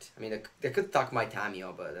about that. I mean, they could tuck my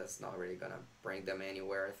Tamio, but that's not really gonna bring them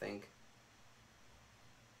anywhere, I think.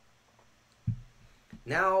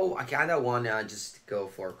 Now, I kinda wanna just go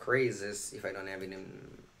for Crazes if I don't have any...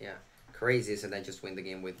 Yeah, Crazes, and then just win the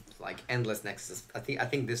game with, like, endless Nexus. I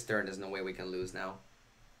think this turn there's no way we can lose now.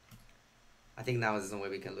 I think now there's no way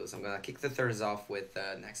we can lose. I'm gonna kick the turns off with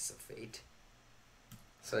Nexus of Fate.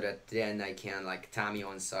 So that then I can, like,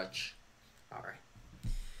 Tamio and such. Alright.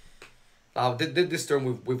 This turn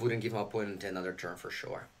we wouldn't give my opponent another turn for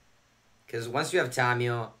sure. Because once you have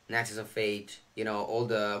Tamio, Nexus of Fate, you know, all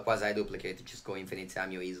the Quasi duplicate just go infinite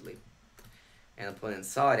Tamio easily. And opponent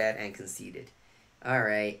saw that and conceded.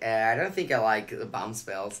 Alright, I don't think I like the bounce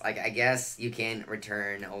spells. Like, I guess you can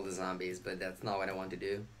return all the zombies, but that's not what I want to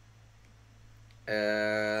do.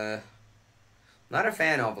 Not a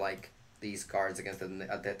fan of, like, these cards against the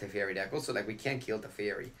Teferi deck. Also, like, we can't kill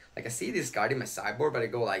Teferi. Like, I see this card in my sideboard, but I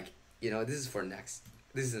go, like, you know, this is for next.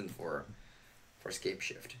 This isn't for Scape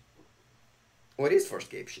Shift. Well, it is for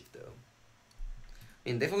Scape Shift, though. I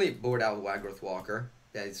mean, definitely board out Wildgrowth Walker.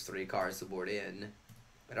 That is 3 cards to board in.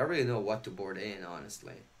 But I don't really know what to board in,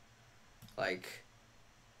 honestly. Like,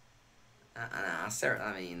 I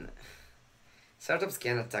mean, startups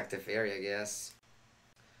can attack Teferi, I guess.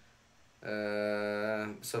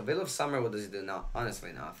 So Veil of Summer, what does it do? No,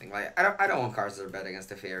 honestly, nothing. Like, I don't want cards that are bad against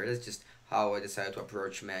Teferi. That's just how I decided to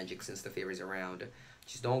approach Magic since Teferi's around.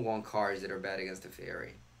 Just don't want cards that are bad against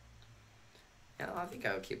Teferi. Yeah, I think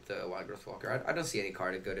I'll keep the Wildgrowth Walker. I don't see any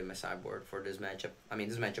card good in my sideboard for this matchup. I mean,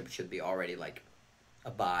 this matchup should be already, like, a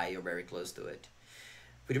buy or very close to it.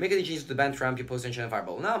 Would you make any changes to the band Trump, you post Enchant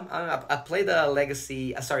Fireball? No, I played the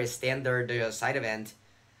Legacy, standard side event.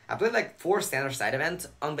 I played like 4 standard side events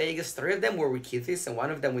on Vegas. 3 of them were with Kithis and 1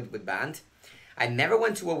 of them with band. I never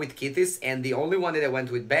went to one with Kithis, and the only one that I went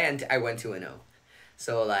with band, I went to an O.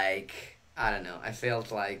 So, like, I don't know. I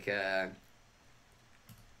felt like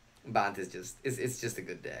band is just, it's just a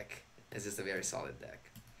good deck. It's just a very solid deck.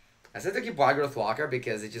 I said to keep Wildgrowth Walker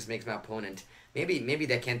because it just makes my opponent... Maybe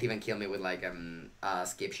they can't even kill me with, like,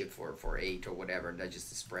 Scape Shift for 8 or whatever. That just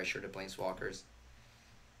is pressure to Planeswalkers.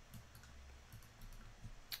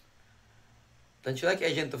 Don't you like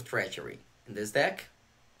Agent of Treachery in this deck?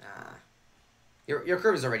 Your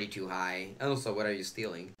curve is already too high. And also, what are you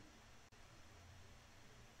stealing?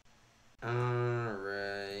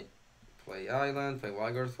 Alright. Island, play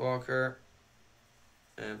Wild Walker,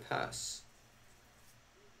 and pass.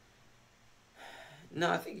 No,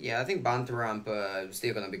 I think Bounty Ramp is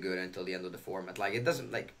still gonna be good until the end of the format. Like it doesn't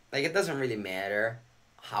really matter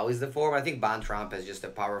how is the form. I think Bounty Ramp is just a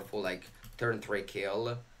powerful like turn 3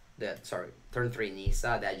 kill. Turn 3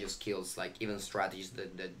 Nisa that just kills like even strategies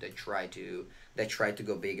that try to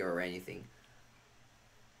go bigger or anything.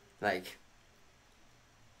 Like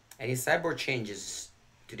any sideboard changes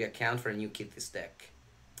to the account for a new Kithis deck.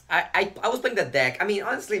 I was playing that deck. I mean,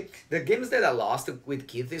 honestly, the games that I lost with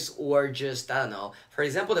Kithis were just, I don't know. For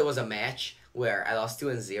example, there was a match where I lost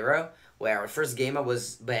 2-0, where first game I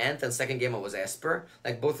was Bant and second game I was Esper.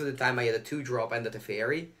 Like, both of the time I had a 2-drop and a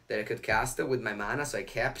Teferi that I could cast with my mana, so I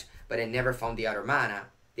kept, but I never found the other mana,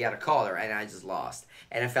 the other color, and I just lost.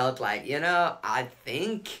 And I felt like, I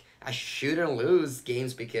think I shouldn't lose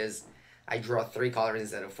games because I draw 3 colors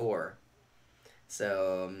instead of 4.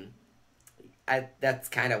 So... that's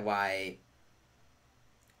kind of why.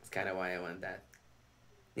 That's kind of why I want that.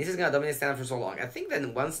 Nisa's gonna dominate stand for so long. I think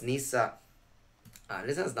that once Nisa,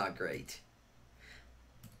 Nisa's not great.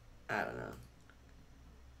 I don't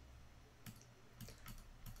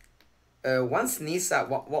know. Once Nisa,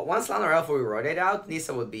 once Lana Alpha we rotate out,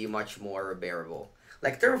 Nisa would be much more bearable.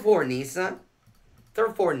 Like turn 4 Nisa,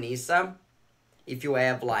 if you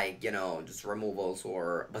have like just removals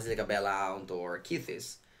or Basilica Belaunt or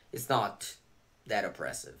Kithis, it's not that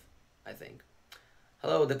oppressive, I think.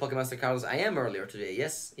 Hello, the Pokemon Master Carlos. I am earlier today.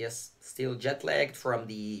 Yes. Still jet-lagged from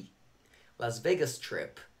the Las Vegas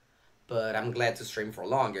trip. But I'm glad to stream for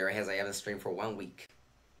longer, as I haven't streamed for 1 week.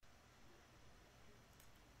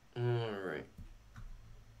 Alright.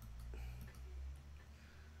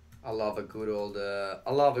 I love a good old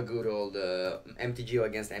MTGO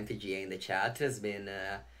against MTGA in the chat. It's been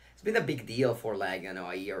a big deal for like,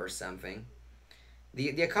 a year or something.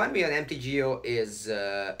 The economy on MTGO is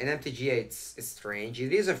in MTGA it's strange.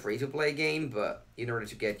 It is a free-to-play game, but in order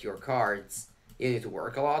to get your cards, you need to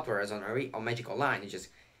work a lot. Whereas on Magic Online, you just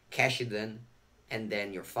cash it in, and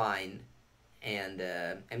then you're fine. And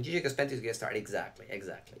MTGO is expensive to get started. Exactly.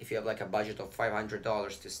 If you have like a budget of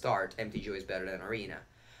 $500 to start, MTGO is better than Arena.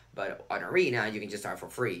 But on Arena, you can just start for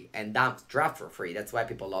free and draft for free. That's why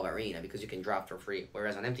people love Arena, because you can draft for free.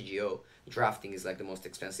 Whereas on MTGO, drafting is like the most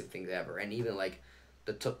expensive thing ever, and even like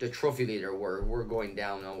the trophy leader we're going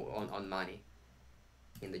down on money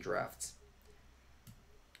in the drafts.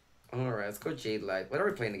 Alright, let's go Jade Light. What are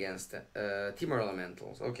we playing against? Timor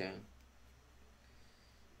Elementals, okay.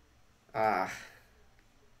 The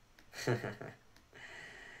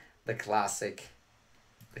classic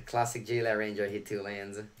Jade Light Ranger hit 2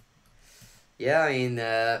 lands. Yeah, I mean,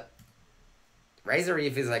 Razor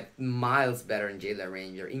Reef is like miles better than Jade Light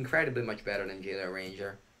Ranger. Incredibly much better than Jade Light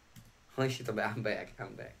Ranger. Holy shit, I'm back.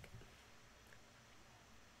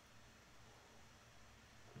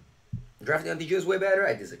 Drafting on TGO is way better?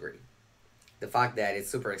 I disagree. The fact that it's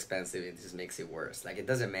super expensive, it just makes it worse. Like, it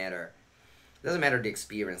doesn't matter. It doesn't matter the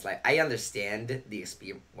experience. Like, I understand the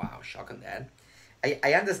experience. Wow, shock on that.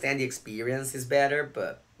 I understand the experience is better,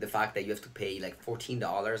 but the fact that you have to pay like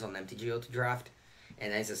 $14 on MTGO to draft,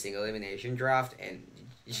 and then it's a single elimination draft, and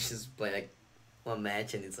you just play like 1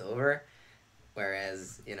 match and it's over.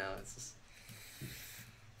 Whereas, it's just...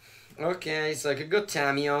 Okay, so I could go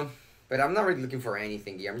Tamio, but I'm not really looking for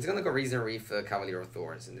anything here. I'm just gonna go Reason Reef Cavalier of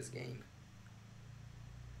Thorns in this game.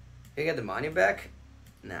 Can you get the money back?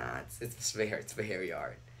 Nah, it's very hard. It's very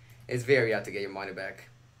hard to get your money back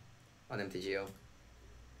on MTGO.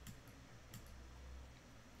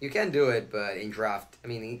 You can do it, but in draft, I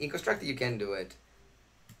mean, in constructed you can do it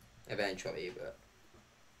eventually, but...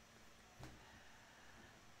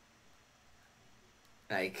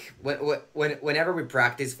 Like whenever we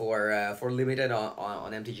practice for limited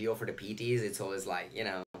on MTGO for the PTs, it's always like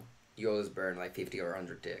you always burn like 50 or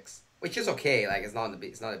 100 ticks, which is okay. Like it's not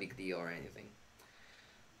a big deal or anything.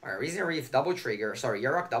 All right, Reason Reef double trigger. Sorry,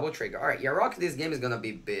 Yarok double trigger. All right, Yarok. This game is gonna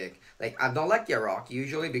be big. Like I don't like Yarok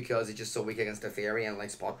usually because it's just so weak against the fairy and like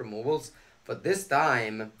spot removals. But this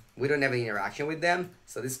time we don't have any interaction with them,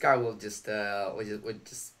 so this card will just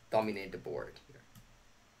dominate the board.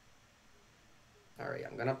 Alright,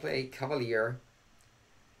 I'm gonna play Cavalier.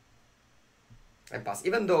 I pass.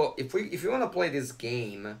 Even though if you wanna play this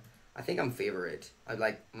game, I think I'm favorite. I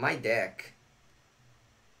like my deck.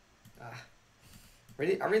 I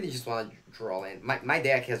really just wanna draw in. My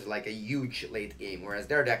deck has like a huge late game, whereas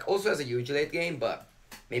their deck also has a huge late game, but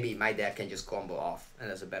maybe my deck can just combo off and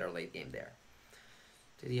there's a better late game there.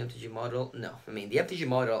 To the MTG model? No. I mean the MTG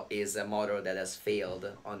model is a model that has failed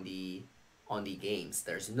on the on the games.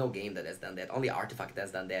 There's no game that has done that. Only Artifact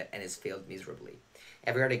has done that and it's failed miserably.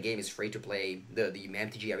 Every other game is free to play the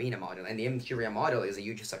MTG Arena model, and the MTG Arena model is a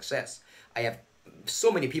huge success. I have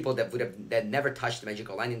so many people that never touched Magic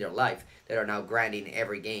Online in their life that are now grinding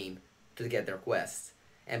every game to get their quests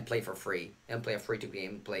and play for free and play a free to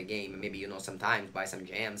play game. And maybe sometimes buy some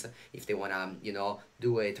gems if they wanna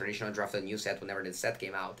do a traditional draft a new set whenever the set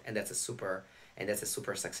came out, and that's a super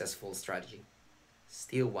successful strategy.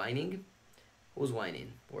 Still whining? Who's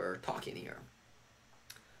whining? We're talking here.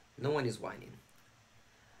 No one is whining.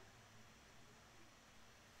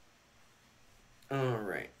 All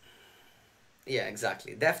right. Yeah,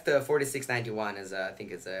 exactly. Deft 4691 is I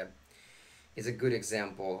think is a good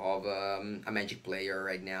example of a Magic player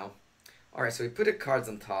right now. All right, so we put the cards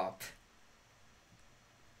on top.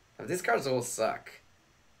 These cards all suck.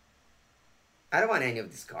 I don't want any of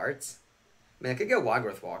these cards. I mean, I could get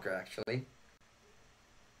Wagworth Walker actually.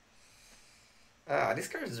 These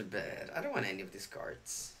cards are bad. I don't want any of these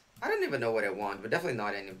cards. I don't even know what I want, but definitely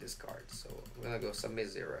not any of these cards. So we're gonna go submit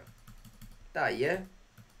 0. Yeah.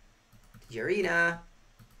 Yarina.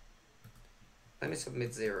 Let me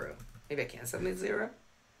submit 0. Maybe I can't submit 0?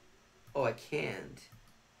 Oh, I can't.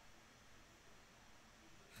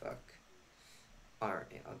 Fuck.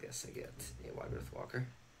 Alright, I guess I get a Wagworth Walker.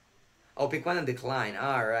 Oh, pick one and decline.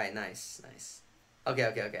 Alright, nice.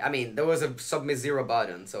 Okay. I mean, there was a submit 0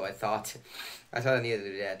 button, so I thought I needed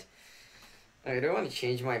to do that. Alright, do I want to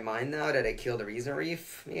change my mind now that I killed the Reason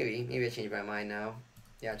Reef? Maybe I change my mind now.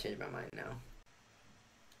 Yeah, I changed my mind now.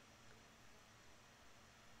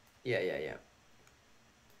 Yeah.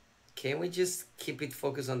 Can we just keep it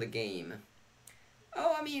focused on the game?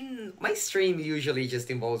 Oh, I mean, my stream usually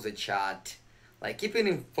just involves a chat. Like, keeping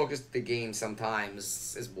it focused on the game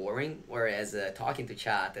sometimes is boring, whereas talking to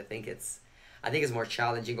chat, I think it's more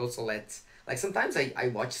challenging. Also, like sometimes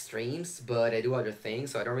I watch streams, but I do other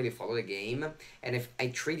things, so I don't really follow the game. And if I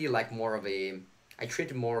treat it like I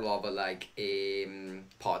treat it more of like a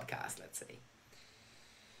podcast, let's say.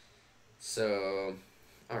 So,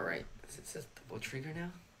 all right, is it just double trigger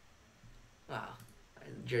now? Wow,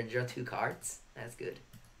 draw 2 cards. That's good.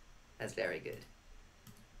 That's very good.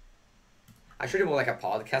 I treat it more like a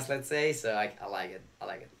podcast, let's say. So I like it. I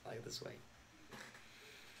like it this way.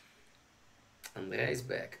 Andrea is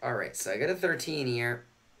back. All right, so I got a 13 here.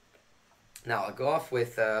 Now I'll go off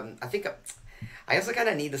with I think I also kind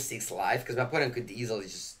of need the 6 life because my opponent could easily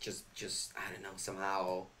just I don't know,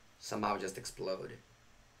 somehow just explode.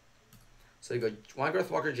 So you go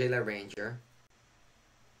Wagworth Walker, Jailer Ranger.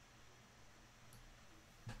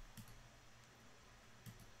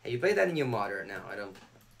 Have you played that in your modern? No,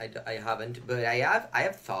 I haven't, but I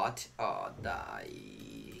have thought. Oh, die.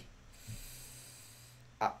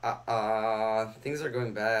 Things are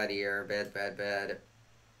going bad here. Bad.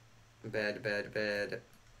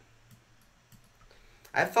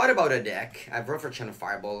 I've thought about a deck. I've wrote for Channel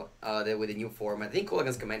Fireball with a new format. I think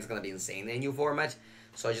Kolaghan's Command is gonna be insane in a new format.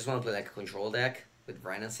 So I just want to play like a control deck with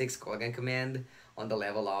Brian and 6 Kolaghan Command on the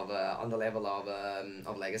level of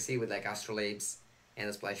Legacy with like Astrolabes and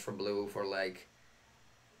a Splash for blue for like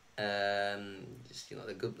just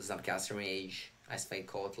the good Snapcaster Mage, Ice Fate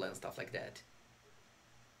Kotla and stuff like that.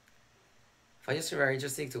 I find it very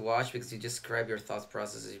interesting to watch because you describe your thought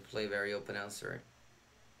process as you play very open answer.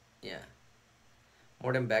 Yeah.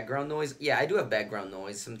 More than background noise? Yeah, I do have background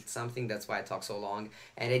noise, something that's why I talk so long.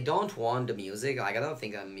 And I don't want the music, like I don't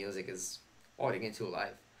think that music is adding it to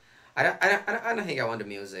life. I don't think I want the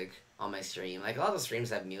music on my stream. Like a lot of streams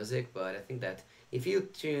have music, but I think that if you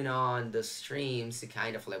tune on the streams to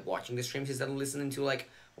kind of like watching the streams instead of listening to like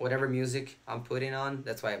whatever music I'm putting on,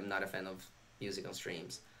 that's why I'm not a fan of music on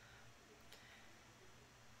streams.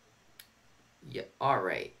 Yeah,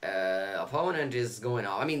 alright. Opponent is going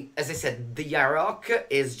off. I mean, as I said, the Yarok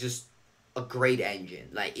is just a great engine.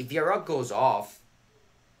 Like, if Yarok goes off,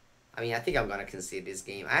 I mean, I think I'm gonna concede this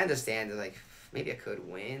game. I understand that, like, maybe I could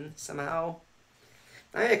win somehow.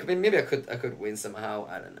 Maybe I could win somehow.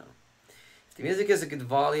 I don't know. If the music is a good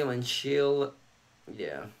volume and chill,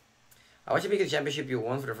 yeah. I watched you pick a championship you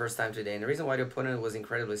won for the first time today, and the reason why the opponent was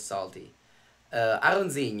incredibly salty.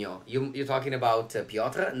 Aronzinho, you're talking about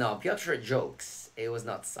Piotr? No, Piotr jokes. It was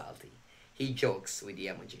not salty. He jokes with the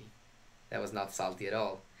emoji. That was not salty at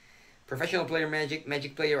all. Professional player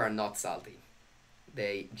magic player are not salty.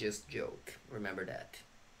 They just joke. Remember that.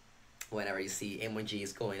 Whenever you see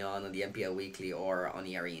emojis going on the MPL Weekly or on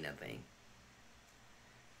the Arena thing.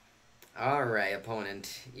 Alright,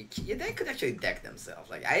 opponent. They could actually deck themselves.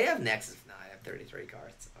 Like, I have Nexus now. I have 33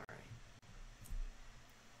 cards. Alright.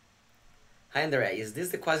 Hi, Andrea. Is this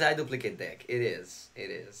the Quasi duplicate deck? It is. It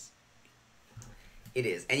is. It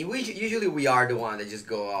is. And usually we are the one that just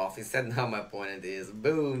go off. Instead, now my opponent is.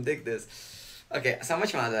 Boom, dig this. Okay, so how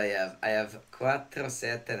much mana do I have? I have 4,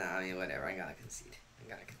 7, no, I mean, whatever. I'm gonna concede.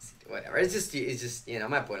 Whatever. It's just, you know,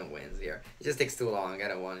 my opponent wins here. It just takes too long. I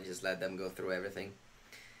don't want to just let them go through everything.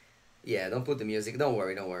 Yeah, don't put the music. Don't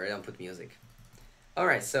worry. Don't put music.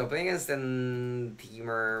 Alright, so playing against an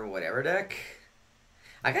teamer, whatever deck.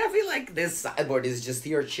 I kind of feel like this sideboard is just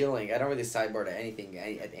here chilling. I don't really sideboard anything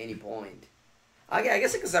at any point. I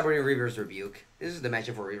guess I can sideboard Reverse Rebuke. This is the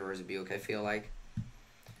matchup for Reverse Rebuke, I feel like.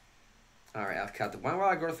 Alright, I've cut the one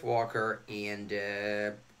Wild Growth Walker and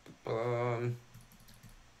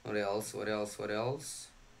what else?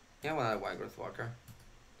 Yeah, well, Wild Growth Walker.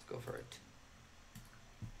 Let's go for it.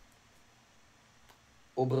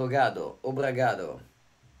 Obrigado.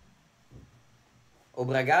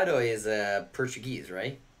 Obrigado is Portuguese,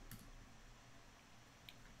 right?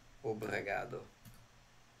 Obrigado.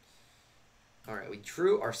 Alright, we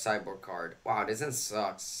drew our sideboard card. Wow, this one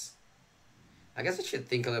sucks. I guess I should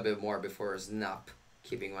think a little bit more before snap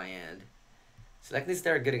keeping my hand. Select this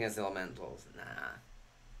they're good against elementals. Nah.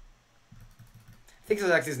 I think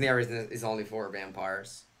Select Snare is only for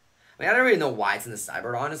vampires. I mean, I don't really know why it's in the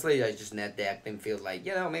sideboard, honestly. I just net decked and feel like,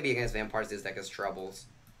 you know, maybe against vampires this deck has troubles.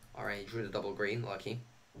 Alright, drew the double green, lucky.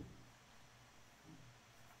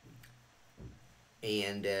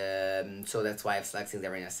 And so that's why I have Select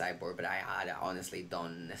there in a sideboard, but I honestly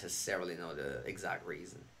don't necessarily know the exact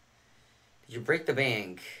reason. Did you break the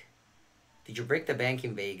bank? Did you break the bank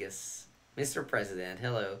in Vegas? Mr. President,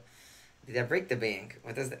 hello. Did I break the bank?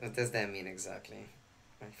 What does that mean exactly,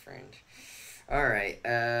 my friend? Alright,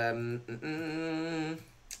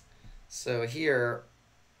 so here,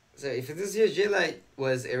 so if this here J-Light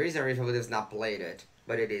was a reason I would have not played it,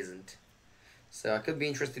 but it isn't. So I could be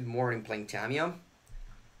interested more in playing Tamiya.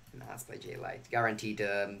 No, let's play J-Light. Guaranteed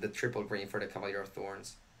the triple green for the Cavalier of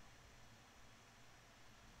Thorns.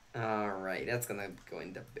 Alright, that's gonna go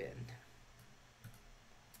in the bin.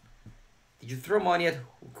 Did you throw money at...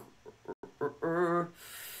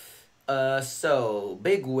 So,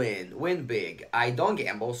 big win. Win big. I don't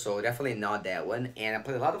gamble, so definitely not that one. And I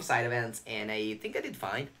played a lot of side events, and I think I did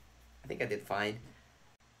fine.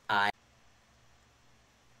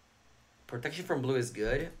 Protection from blue is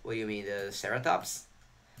good. What do you mean, the Ceratops?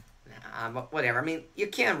 Nah, whatever. I mean, you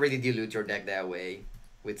can't really dilute your deck that way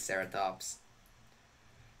with Ceratops.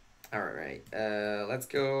 Alright, let's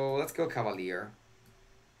go Cavalier.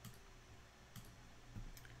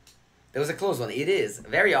 That was a close one. It is.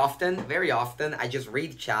 Very often, I just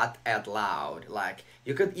read chat out loud. Like,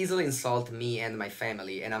 you could easily insult me and my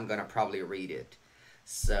family, and I'm gonna probably read it.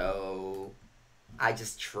 So, I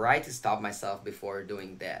just try to stop myself before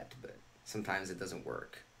doing that, but sometimes it doesn't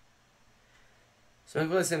work. So I'm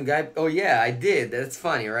playing some guy. Oh yeah, I did. That's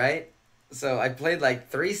funny, right? So I played like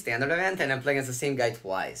 3 standard events, and I'm playing against the same guy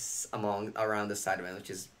twice around the side event, which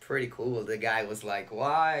is pretty cool. The guy was like,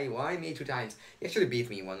 "Why me 2 times?" He actually beat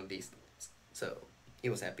me in one of these, so he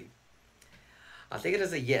was happy. I'll take it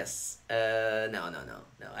as a yes. No.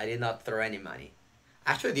 I did not throw any money.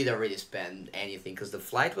 Actually, I didn't really spend anything because the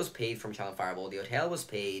flight was paid from Channel Fireball. The hotel was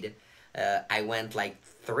paid. I went like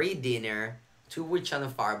 3 dinner, 2 with Channel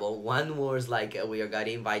Fireball. 1 was like we got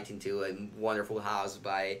invited to a wonderful house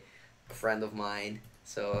by a friend of mine.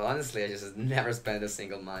 So honestly, I just never spent a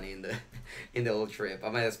single money in the whole trip. I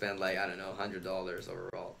might have spent like, I don't know, $100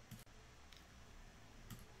 overall.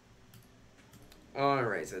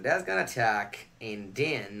 Alright, so that's gonna attack, and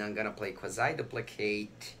then I'm gonna play Quasi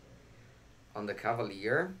Duplicate on the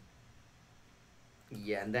Cavalier.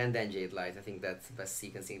 Yeah, and then Jade Light. I think that's the best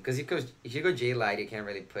sequencing. Because if you go Jade Light, you can't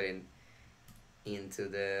really put in into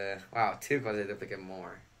the... Wow, 2 Quasi Duplicate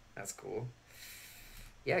more. That's cool.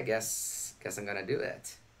 Yeah, I guess I'm gonna do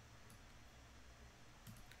that.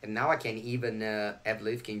 And now I can even have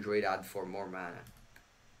Leafking Druid add for more mana.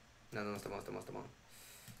 No, come on.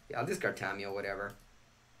 Yeah, I'll discard Tammy or whatever.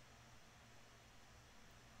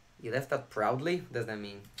 You left that proudly? What does that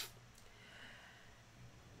mean?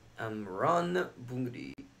 Run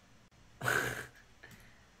Boongdi.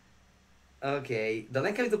 Okay, the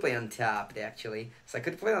lane comes to play untapped actually. So I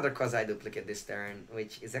could play another Quasi Duplicate this turn,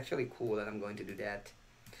 which is actually cool that I'm going to do that.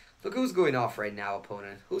 Look who's going off right now,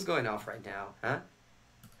 opponent. Who's going off right now? Huh,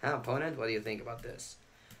 opponent? What do you think about this?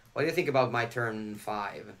 What do you think about my turn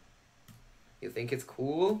 5? You think it's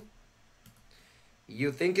cool?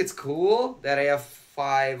 You think it's cool that I have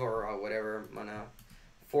 5 or whatever mana,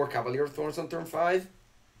 4 Cavalier Thorns on turn 5?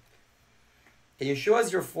 Can you show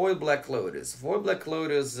us your foil Black Lotus? Foil Black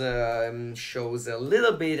Lotus shows a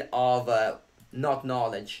little bit of not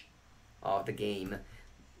knowledge of the game.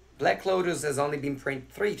 Black Lotus has only been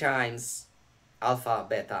printed 3 times alpha,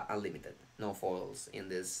 beta, unlimited. No foils in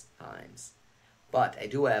these times. But I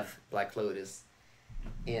do have Black Lotus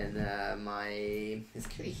in my... It's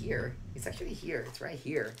actually here. It's actually here. It's right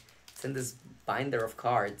here. It's in this binder of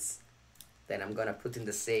cards that I'm gonna put in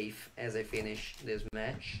the safe as I finish this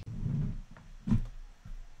match.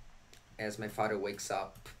 As my father wakes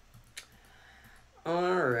up.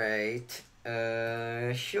 Alright.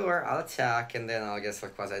 Sure, I'll attack and then I'll guess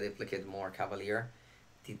like Quasi duplicate more Cavalier.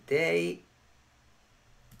 Did they...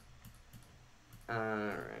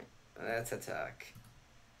 Alright. Let's attack.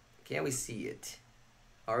 Can we see it?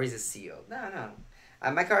 Or is it sealed? No.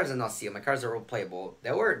 My cards are not sealed. My cards are all playable.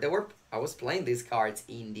 I was playing these cards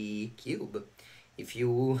in the cube. If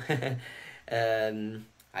you the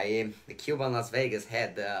cube on Las Vegas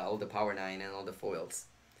had all the Power 9 and all the foils.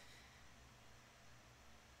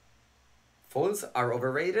 Foils are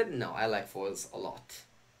overrated? No, I like foils a lot.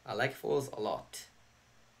 I like foils a lot.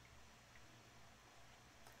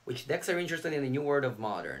 Which decks are interested in the new world of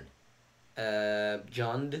Modern?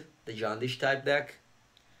 Jund, the Jundish type deck.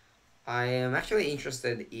 I am actually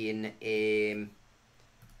interested in a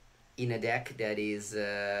deck that is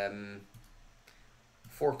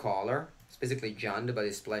 4-color. It's basically Jund, but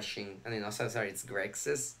it's splashing. I mean, also sorry, it's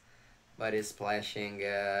Grexis, but it's splashing.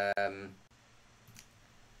 That's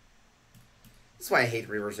why I hate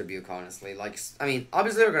Reverse Rebuke, honestly. Like, I mean,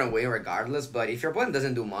 obviously they're gonna win regardless, but if your opponent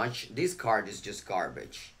doesn't do much, this card is just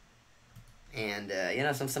garbage. And you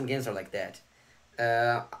know, some games are like that.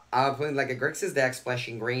 I'm playing like a Grixis deck,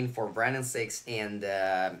 splashing green for Brandon 6 and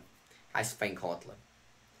Ice Fang Kotla.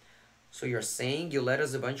 So you're saying you let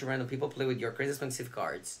us a bunch of random people play with your crazy expensive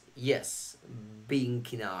cards? Yes, being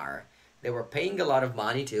Kinar. They were paying a lot of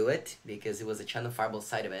money to it because it was a Channel Fireball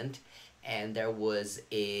side event, and there was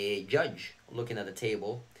a judge looking at the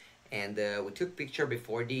table, and we took picture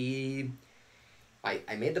before the...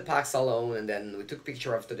 I made the packs alone, and then we took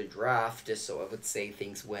picture after the draft, so I would say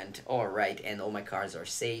things went alright, and all my cards are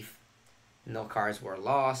safe. No cards were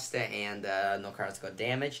lost, and no cards got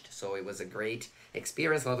damaged, so it was a great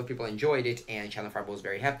experience. A lot of people enjoyed it, and Channel Fireball was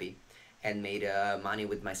very happy, and made money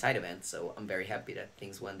with my side event, so I'm very happy that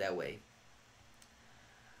things went that way.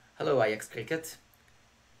 Hello, IX Cricket.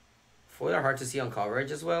 Foil are hard to see on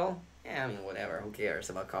coverage as well. Yeah, I mean, whatever. Who cares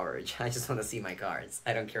about coverage? I just want to see my cards.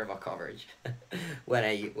 I don't care about coverage when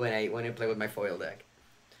I play with my foil deck.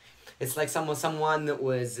 It's like someone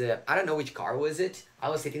was I don't know which car was it. I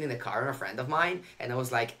was sitting in a car with a friend of mine, and I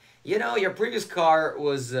was like, you know, your previous car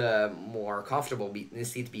was more comfortable in the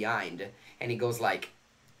seat behind. And he goes like,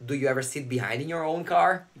 do you ever sit behind in your own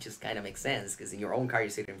car? Which just kind of makes sense because in your own car you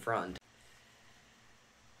sit in front.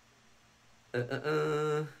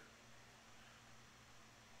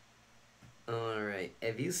 Alright,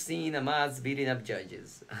 have you seen Ahmad's beating up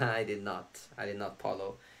judges? I did not. I did not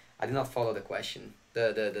follow the question,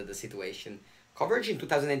 the situation. Coverage in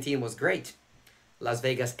 2019 was great. Las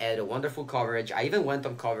Vegas had a wonderful coverage. I even went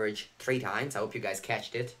on coverage 3 times. I hope you guys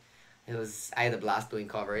catched it. I had a blast doing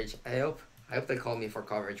coverage. I hope they call me for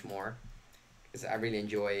coverage more, because I really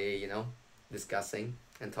enjoy, you know, discussing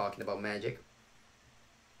and talking about Magic.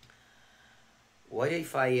 What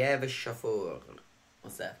if I have a shuffle?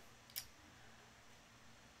 What's that?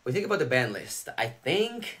 We think about the ban list. I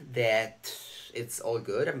think that it's all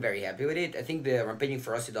good. I'm very happy with it. I think the Rampaging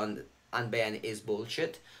Ferocity unban is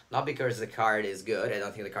bullshit. Not because the card is good. I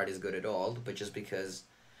don't think the card is good at all. But just because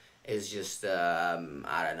it's just,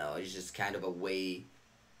 I don't know. It's just kind of a way...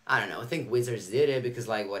 I don't know. I think Wizards did it because,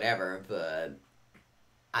 like, whatever. But,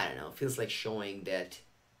 I don't know. It feels like showing that...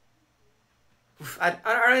 I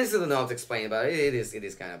honestly don't know how to explain about it. It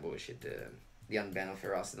is kind of bullshit. The unban of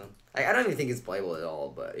Ferocity. I don't even think it's playable at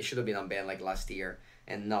all, but it should have been unbanned like last year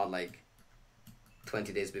and not like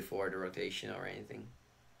 20 days before the rotation or anything.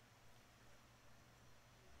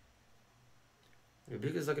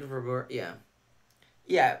 Rebuke is looking for a board. Yeah.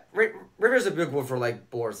 Yeah, River's a big one for like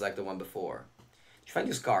boards like the one before. Did you find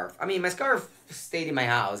your scarf? I mean, my scarf stayed in my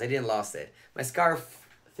house. I didn't lost it. My scarf,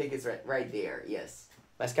 I think it's right there. Yes.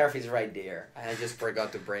 My scarf is right there. I just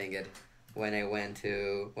forgot to bring it when I went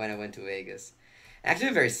to Vegas. Actually,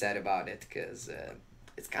 I'm very sad about it because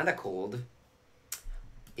it's kind of cold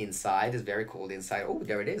inside. It's very cold inside. Oh,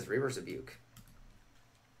 there it is, Reverse Rebuke.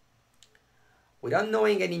 Without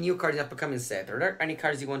knowing any new cards in the upcoming set, are there any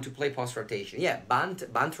cards you want to play post rotation? Yeah,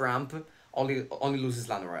 Bant Ramp only loses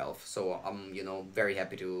Llanowar Elf, so I'm, you know, very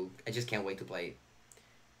happy to. I just can't wait to play.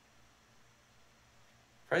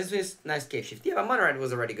 Price nice Cape Shift. Yeah, but Mono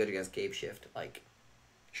was already good against Cape Shift. Like,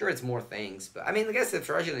 sure, it's more things, but I mean, I guess if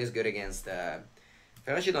Ferociton is good against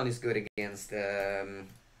Ferociton is good against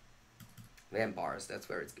vampires. That's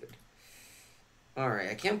where it's good. Alright,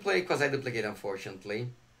 I can't play Quasi Duplicate, unfortunately.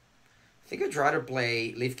 I think I'd rather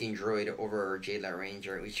play Leaf King Druid over Jadelight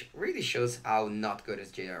Ranger, which really shows how not good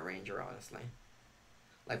is Jadelight Ranger, honestly.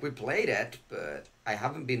 Like, we played it, but I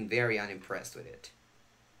haven't been very unimpressed with it.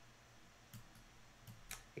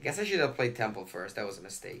 I guess I should have played Temple first, that was a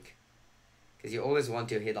mistake. Because you always want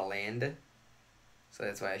to hit a land. So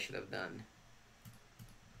that's what I should have done.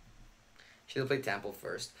 Should have played Temple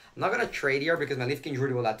first. I'm not gonna trade here because my Leaf King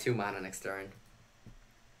Druid will have 2 mana next turn.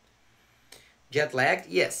 Jet lagged?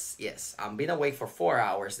 Yes, yes. I've been awake for 4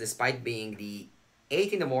 hours despite being the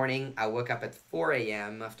 8 in the morning. I woke up at 4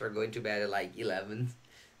 a.m. after going to bed at like 11.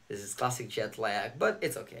 This is classic jet lag, but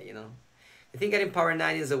it's okay, you know. I think getting Power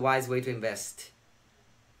 9 is a wise way to invest.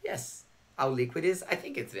 Yes. How liquid is? I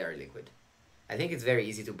think it's very liquid. I think it's very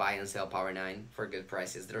easy to buy and sell Power 9 for good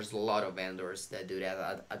prices. There's a lot of vendors that do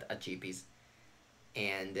that at cheapies.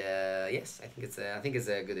 And yes, I think it's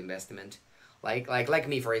a good investment. Like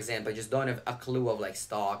me, for example, I just don't have a clue of like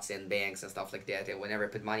stocks and banks and stuff like that. And whenever I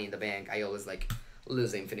put money in the bank, I always like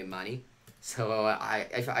lose infinite money. So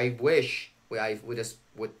I wish I would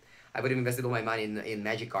have invested all my money in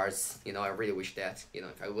magic cards. You know, I really wish that. You know,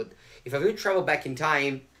 if I would travel back in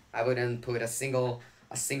time, I wouldn't put a single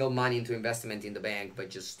money into investment in the bank, but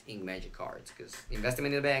just in magic cards, because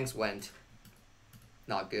investment in the banks went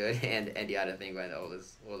not good, and the other thing went all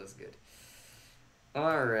is good.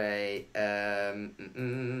 Alright,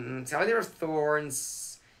 Cavalier of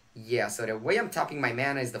Thorns. Yeah, so the way I'm tapping my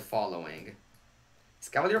mana is the following. It's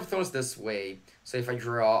Cavalier of Thorns this way, so if I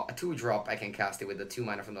draw a 2-drop, I can cast it with the 2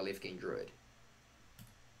 mana from the Leaf King Druid.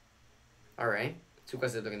 Alright, 2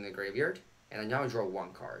 cards that look in the graveyard, and I now draw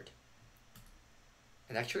 1 card.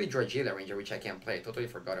 And actually draw Jailer Ranger, which I can't play. I totally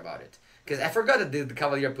forgot about it. Because I forgot that the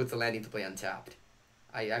Cavalier puts the land into play untapped.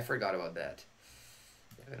 I forgot about that.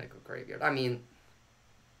 Yeah, I'm gonna go graveyard. I mean,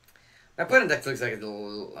 my opponent deck looks like a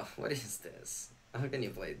little... What is this? How can you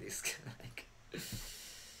play this? Like,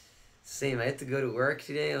 same, I had to go to work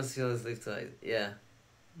today. I'll see on this left side. Yeah.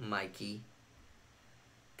 Mikey.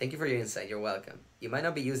 Thank you for your insight. You're welcome. You might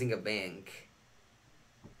not be using a bank.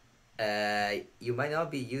 You might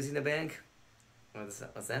not be using a bank. What's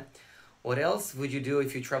that? What else would you do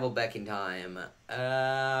if you travel back in time?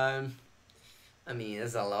 I mean,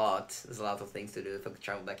 there's a lot. There's a lot of things to do if I could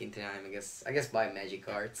travel back in time. I guess buy magic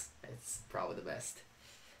cards. It's probably the best.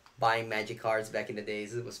 Buying magic cards back in the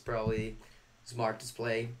days, it was probably smartest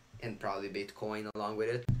play, and probably Bitcoin along with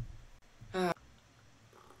it.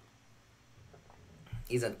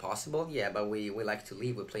 Isn't possible? Yeah, but we like to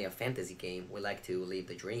live. We play a fantasy game. We like to live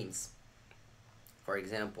the dreams. For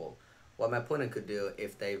example, what my opponent could do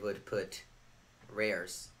if they would put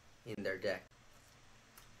rares in their deck.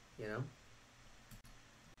 You know?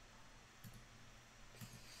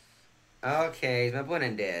 Okay, is my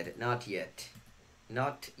opponent dead? Not yet.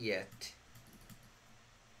 Not yet.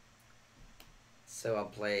 So I'll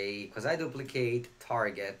play Quasi Duplicate,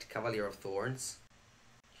 target, Cavalier of Thorns.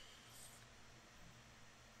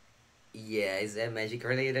 Yeah, is that magic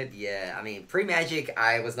related? Yeah, I mean, pre-magic,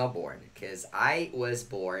 I was not born. Because I was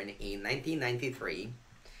born in 1993,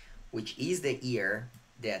 which is the year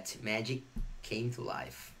that magic came to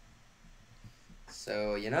life.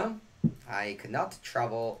 So, you know, I could not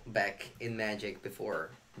travel back in time before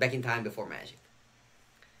magic.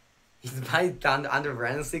 It's by under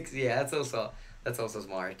round 6, yeah, that's also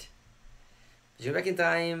smart. If you're back in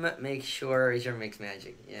time, make sure Richard makes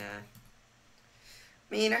magic, yeah.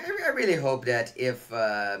 I mean, I really hope that if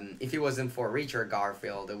it wasn't for Richard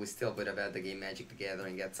Garfield, that we still would have had the game Magic together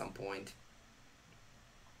at some point.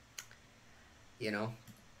 You know?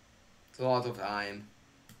 It's a lot of time.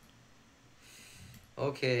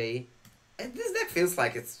 Okay. And this deck feels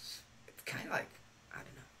like it's kind of like, I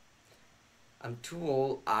don't know. I'm too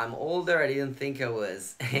old. I'm older. I didn't think I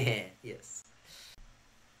was. Yes.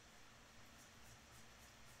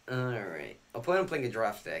 Alright. Opponent playing a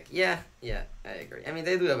draft deck. Yeah, I agree. I mean,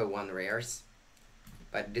 they do have a 1 rares.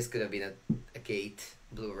 But this could have been a gate,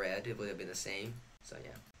 blue-red. It would have been the same. So,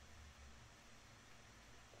 yeah.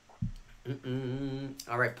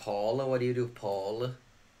 Alright, Paul. What do you do, Paul?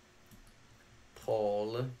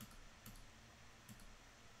 Paul.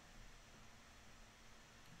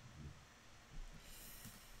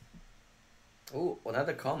 Oh,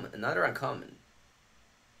 another uncommon.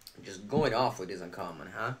 Just going off with this uncommon,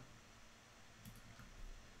 huh?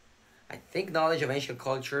 I think knowledge of ancient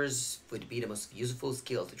cultures would be the most useful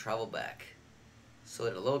skill to travel back. So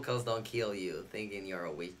the locals don't kill you, thinking you're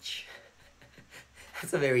a witch.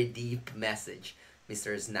 That's a very deep message,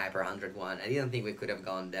 Mr. Sniper 101. I didn't think we could have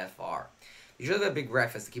gone that far. You should have a big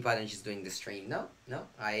breakfast to keep energies during the stream. No.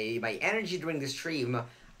 My energy during the stream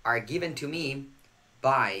are given to me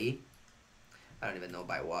By, I don't even know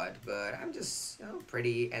by what, but I'm just, you know,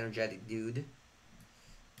 pretty energetic dude.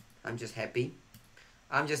 I'm just happy.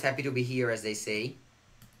 I'm just happy to be here, as they say.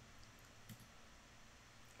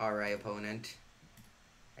 Alright, opponent.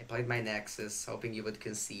 I played my Nexus, hoping you would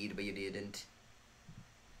concede, but you didn't.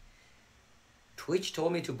 Twitch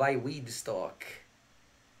told me to buy weed stock.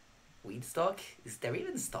 Weed stock? Is there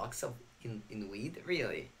even stocks of in weed?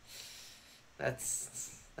 Really?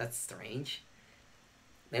 That's strange.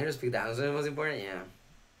 Dangerous pick down. Is that the most important? Yeah.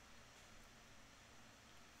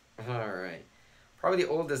 Alright. Probably the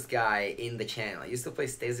oldest guy in the channel. I used to play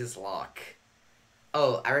Stasis Lock.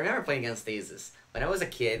 Oh, I remember playing against Stasis. When I was a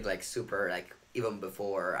kid, like super, like even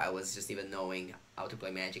before I was just even knowing how to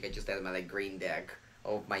play Magic, I just had my like green deck,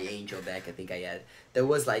 or my angel deck I think I had. There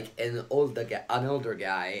was like an older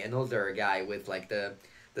guy with like the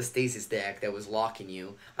Stasis deck that was locking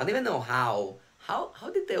you. I don't even know how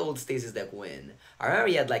did the old Stasis deck win? I remember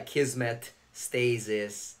he had like Kismet,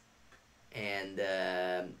 Stasis, and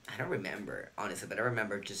I don't remember honestly, but I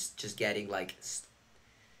remember just getting like.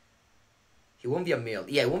 He won't be a meal.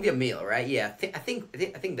 Yeah, it won't be a meal, right? Yeah, I think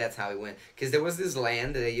that's how it went. Because there was this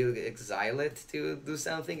land that you exile it to do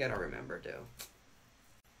something. I don't remember though.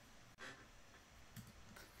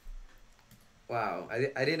 Wow,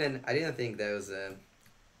 I didn't think that was I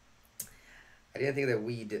didn't think that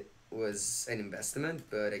weed was an investment,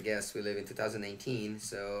 but I guess we live in 2019.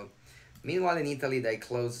 So, meanwhile in Italy they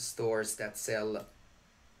close stores that sell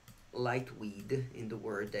light weed. In the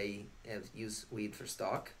word they use weed for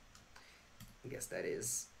stock. I guess that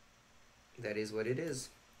is what it is.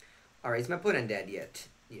 Alright, is my opponent dead yet?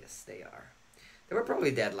 Yes, they are. They were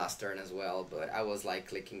probably dead last turn as well, but I was like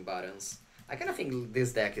clicking buttons. I kind of think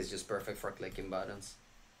this deck is just perfect for clicking buttons.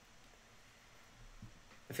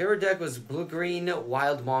 My favorite deck was Blue-Green,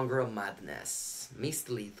 Wild Mongrel, Madness.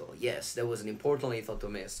 Missed Lethal. Yes, that was an important lethal to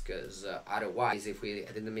miss, because otherwise, if we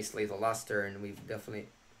didn't miss lethal last turn, we definitely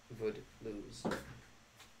would lose.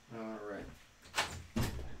 Alright.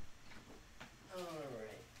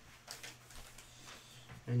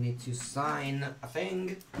 I need to sign a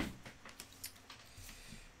thing.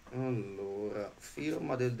 Allora,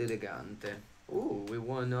 firma del delegante. Ooh, we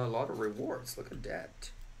won a lot of rewards. Look at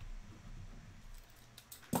that.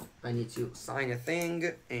 I need to sign a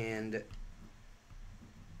thing and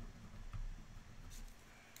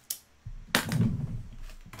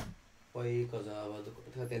poi cosa vado?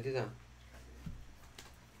 Identità.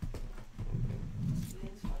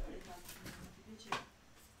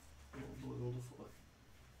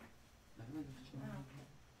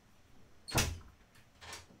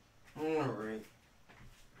 Alright.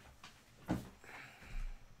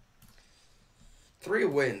 3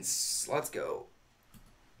 wins. Let's go.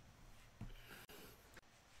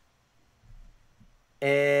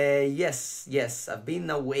 Yes. I've been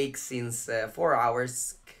awake since 4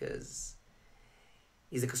 hours, because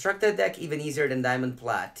is the constructed deck even easier than Diamond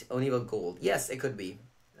Plat? Uneven Gold. Yes, it could be.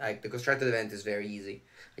 Like, the constructed event is very easy.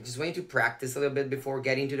 I just want to practice a little bit before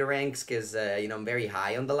getting to the ranks, because, you know, I'm very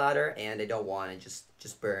high on the ladder, and I don't want to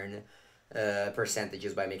just burn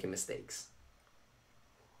percentages by making mistakes.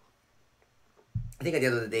 I think at the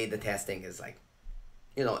end of the day, the testing is like,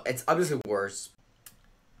 you know, it's obviously worse.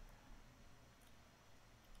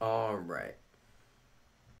 Alright.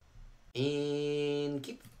 And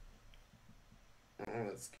keep.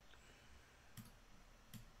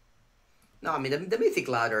 No, I mean, the Mythic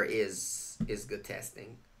ladder is good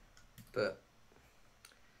testing. But,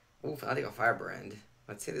 oof, I think a Firebrand.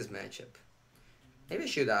 Let's see this matchup. Maybe I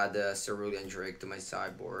should add Cerulean Drake to my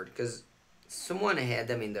sideboard, because someone had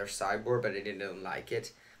them in their sideboard, but I didn't like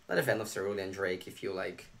it. Not a fan of Cerulean Drake if you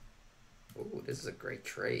like. Ooh, this is a great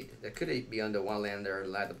trade. That could be on the one-lander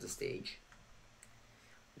light of the stage.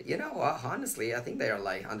 You know, honestly, I think they are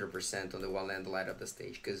like 100% on the one-lander light of the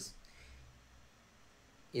stage, because,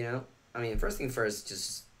 you know, I mean, first thing first,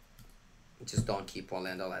 just don't keep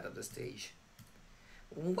one-lander light of the stage.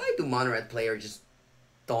 Why do mono-red players just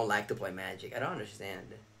don't like to play Magic? I don't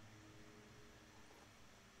understand.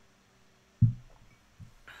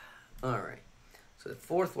 Alright. So the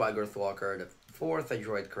 4th Wygorth Walker, the 4th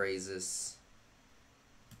Adroit Crazes.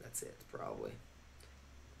 That's it, probably.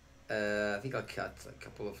 I think I'll cut a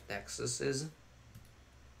couple of Nexuses.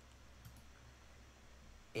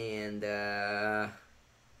 And,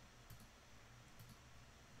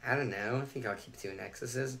 I don't know. I think I'll keep 2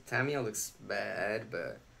 Nexuses. Tamia looks bad,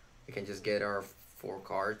 but we can just get our 4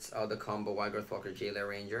 cards out of the combo Wygorth Walker Jailer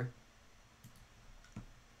Ranger.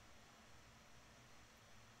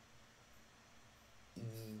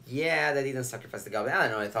 Yeah, that didn't sacrifice the goblin. I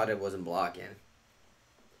don't know, I thought it wasn't blocking.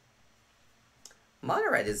 Mono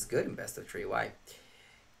red is good in best of 3. Why?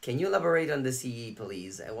 Can you elaborate on the CE,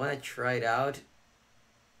 please? I want to try it out.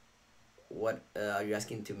 What are you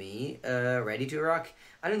asking to me? Ready to rock?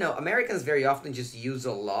 I don't know. Americans very often just use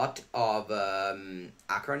a lot of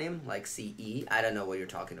acronym like CE. I don't know what you're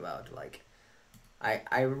talking about. Like,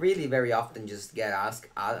 I really very often just get asked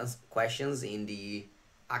questions in the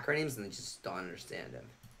acronyms and I just don't understand them.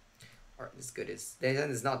 Or as good as then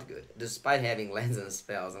it's not good. Despite having lands and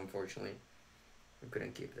spells, unfortunately, we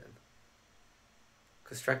couldn't keep them.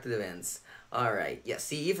 Constructed events. Alright, yeah,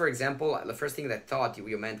 CE for example, the first thing that I thought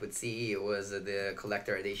you meant with CE was the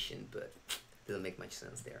collector edition, but doesn't make much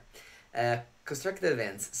sense there. Constructed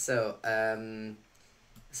events. So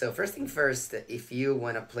first thing first, if you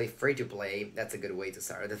want to play free to play, that's a good way to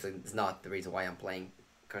start. That's not the reason why I'm playing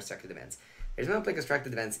constructed events. The reason I play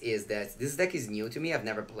constructed events is that this deck is new to me. I've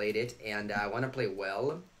never played it, and I want to play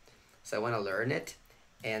well, so I want to learn it.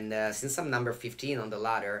 And since I'm number 15 on the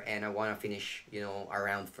ladder and I want to finish, you know,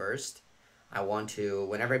 around first, I want to,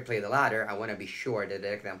 whenever I play the ladder, I want to be sure that the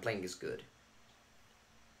deck that I'm playing is good.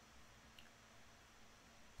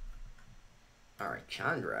 Alright,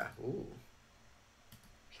 Chandra. Ooh.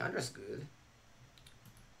 Chandra's good.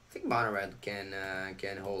 I think Mono Red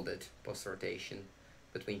can hold it post-rotation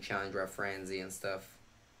between Chandra, Frenzy, and stuff.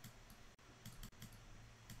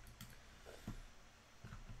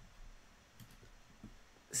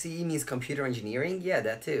 CE means computer engineering? Yeah,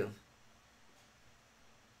 that too.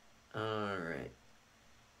 Alright.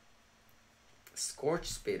 Scorch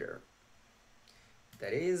Spitter.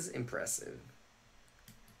 That is impressive.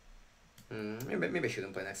 Maybe I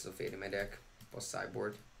shouldn't play Nexus of Fate in my deck. Post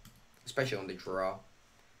sideboard. Especially on the draw.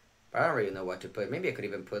 But I don't really know what to put. Maybe I could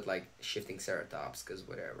even put like Shifting Ceratops, because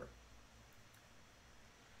whatever.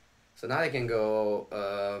 So now I can go,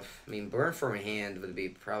 I mean, Burn from hand would be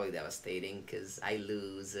probably devastating, because I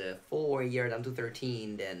lose 4 here down to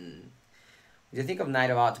 13, then... If you think of Knight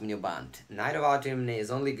of Autumn, you bunt. Knight of Autumn is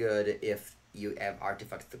only good if you have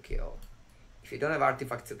artifacts to kill. If you don't have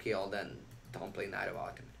artifacts to kill, then don't play Knight of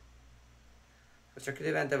Autumn. Constructed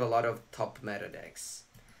Event have a lot of top meta decks.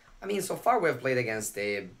 I mean, so far we've played against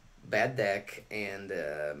a bad deck, and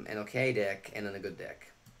an okay deck, and then a good deck.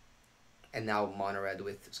 And now Mono Red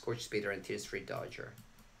with Scorch Spitter and Tier 3 Dodger.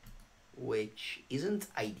 Which isn't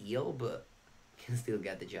ideal, but can still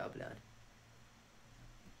get the job done.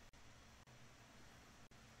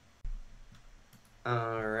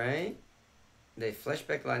 Alright. They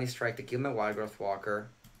flashback Lightning Strike to kill my Wildgrowth Walker.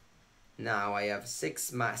 Now I have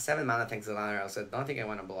 7 mana thanks to Liner, so I don't think I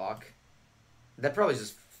want to block. That probably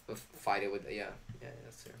just fight it with, yeah,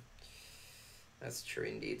 that's true. That's true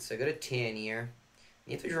indeed. So I got a 10 here.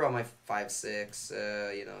 Need to draw my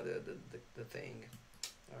 5/6, you know, the thing.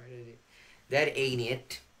 Alright, that ain't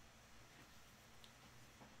it.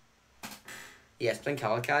 Yes, playing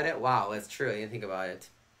Cavalcade. Wow, that's true. I didn't think about it.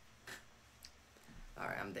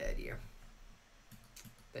 Alright, I'm dead here.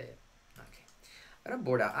 Dead. Okay. I gotta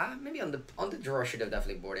board out. Maybe on the draw I should have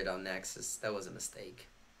definitely boarded on Nexus. That was a mistake.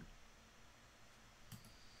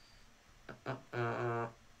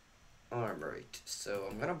 Alright, so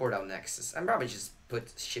I'm gonna board out Nexus. I'm probably just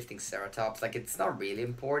put Shifting Ceratops. Like, it's not really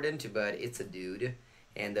important, but it's a dude.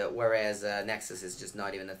 And whereas Nexus is just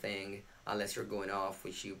not even a thing unless you're going off,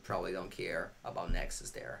 which you probably don't care about Nexus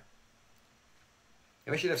there.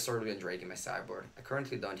 Maybe I should have Swordsman Drake in my sideboard. I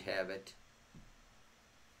currently don't have it.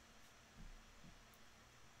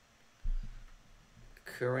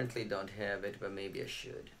 Currently don't have it, but maybe I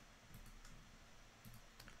should.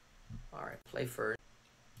 Alright, play first.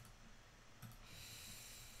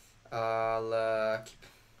 I'll keep.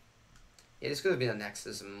 Yeah, this could have been a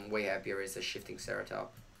Nexus. I'm way happier it's a Shifting Ceratop.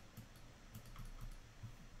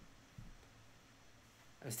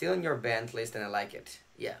 I'm still in your banned list and I like it.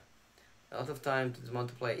 Yeah. A lot of time to want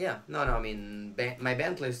to play. Yeah, no, I mean, my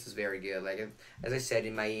banned list is very good. Like, as I said,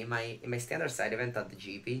 in my standard side event at the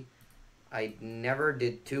GP, I never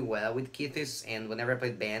did too well with Kithis, and whenever I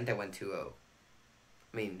played banned, I went 2-0.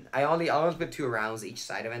 I mean, I always put 2 rounds each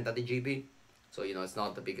side event at the GP, so, you know, it's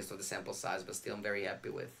not the biggest of the sample size, but still I'm very happy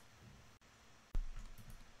with.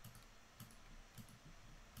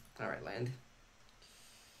 Alright, land.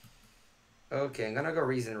 Okay, I'm gonna go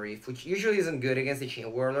Reason Reef, which usually isn't good against the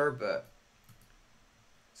Chain Whirler, but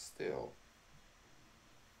still,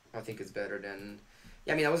 I think it's better than...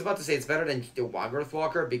 Yeah, I mean, I was about to say it's better than the Wildgrowth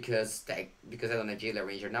Walker because I don't have Jailer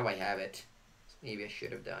Ranger. Now I have it. So maybe I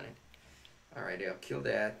should have done it. Alright, I'll kill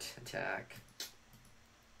that. Attack.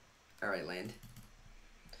 Alright, land.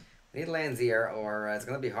 I need lands here, or it's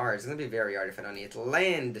gonna be hard. It's gonna be very hard if I don't need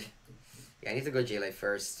land. Yeah, I need to go Jailer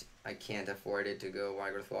first. I can't afford it to go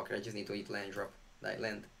Wildgrowth Walker. I just need to eat land, drop that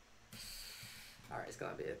land. Alright, it's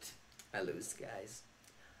gonna be it. I lose, guys.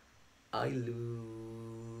 I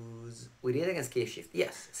lose. We did against Scale Shift.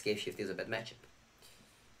 Yes, Scale Shift is a bad matchup.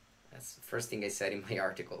 That's the first thing I said in my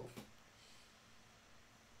article.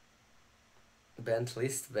 Ban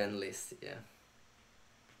list, yeah.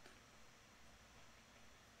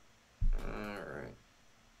 Alright.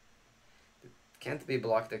 Can't be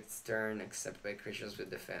blocked next turn except by creatures with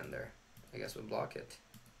Defender. I guess we'll block it.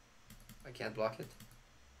 I can't block it.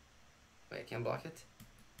 Wait, I can't block it?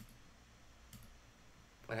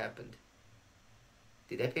 What happened?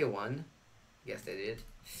 Did I pay 1? Yes, I did.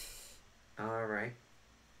 Alright.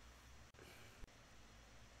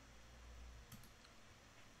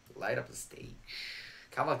 Light up the stage.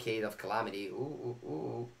 Cavalcade of Calamity. Ooh, ooh,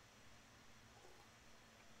 ooh.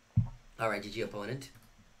 Alright, GG opponent.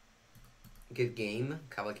 Good game.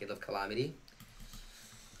 Cavalcade of Calamity.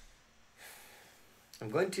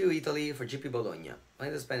 I'm going to Italy for GP Bologna. I'm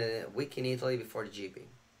going to spend a week in Italy before the GP.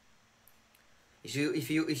 If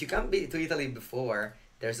you come to Italy before,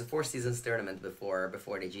 there's a 4 seasons tournament before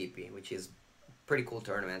the GP, which is pretty cool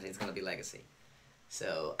tournament, and it's gonna be Legacy.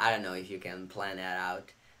 So I don't know if you can plan that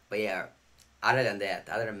out, but yeah. Other than that,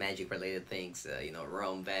 other than Magic related things, you know,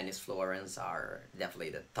 Rome, Venice, Florence are definitely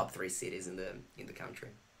the top 3 cities in the country.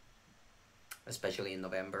 Especially in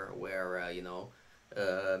November, where you know,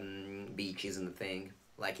 beach isn't a thing.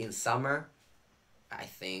 Like in summer, I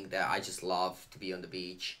think that I just love to be on the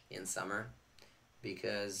beach in summer,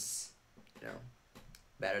 because you know,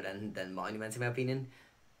 better than monuments in my opinion,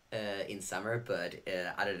 in summer. But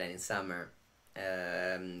other than in summer,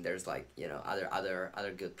 there's like, you know,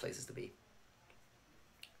 other good places to be.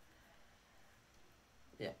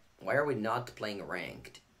 Yeah. Why are we not playing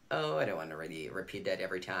ranked? Oh, I don't want to really repeat that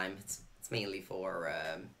every time. It's mainly for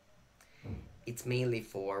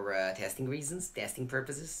testing reasons, testing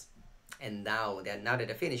purposes. And now that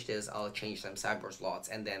I finished this, I'll change some sideboard slots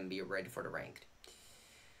and then be ready for the ranked.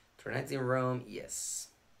 Tornadoes in Rome, yes.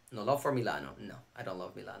 No love for Milano. No, I don't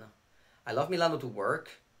love Milano. I love Milano to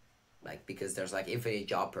work, like, because there's like infinite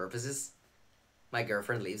job purposes. My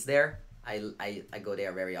girlfriend lives there. I go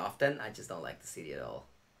there very often. I just don't like the city at all.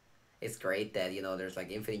 It's great that, you know, there's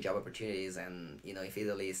like infinite job opportunities, and you know, if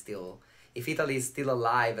Italy is still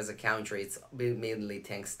alive as a country, it's mainly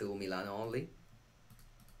thanks to Milano only.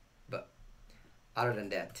 But other than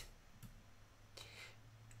that,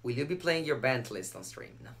 will you be playing your band list on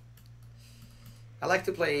stream? No. I like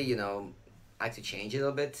to play, you know, I like to change it a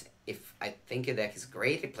little bit. If I think a deck is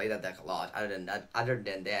great, I play that deck a lot. Other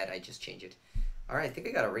than that, I just change it. Alright, I think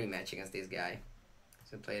I got a rematch against this guy.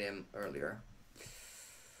 So I played him earlier.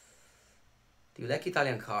 Do you like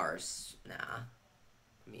Italian cars? Nah.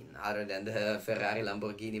 I mean, other than the Ferrari,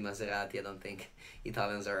 Lamborghini, Maserati, I don't think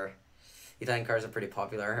Italian cars are pretty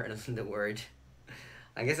popular in the world.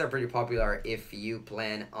 I guess they're pretty popular if you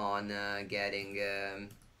plan on getting...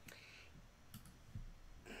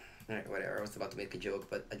 whatever, I was about to make a joke,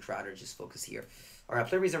 but I'd rather just focus here. Alright,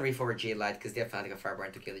 play Reason Reef over Jade Light, because they have Fanatic of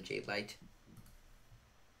Firebrand to kill the Jade Light.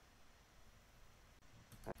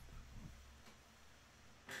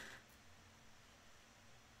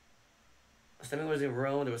 Last time I was in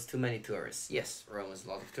Rome, there was too many tourists. Yes, Rome has a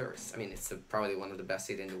lot of tourists. I mean, it's probably one of the best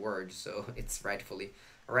cities in the world, so it's rightfully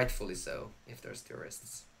so, if there's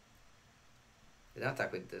tourists. Did not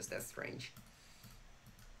attack with this, that's strange.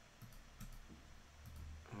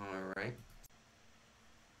 Alright.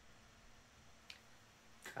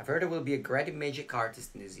 I've heard there will be a great magic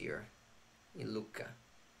artist in this year. In Lucca.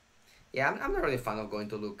 Yeah, I'm not really a fan of going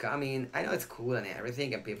to Lucca. I mean, I know it's cool and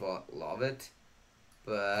everything, and people love it.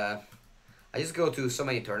 But I just go to so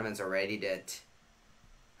many tournaments already that,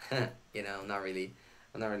 you know, I'm not really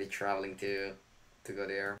traveling to go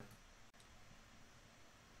there.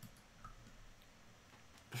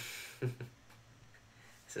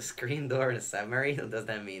 It's a screen door and a submarine? What does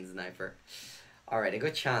that mean, Sniper? Alright, I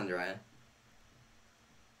got Chandra.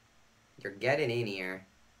 You're getting in here.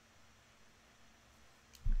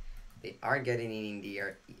 They are getting in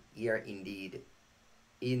the ear indeed.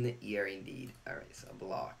 In ear indeed. Alright, so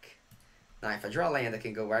block. Now if I draw land, I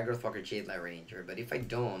can go Wild Walker, Jade Light Ranger, but if I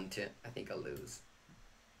don't, I think I'll lose.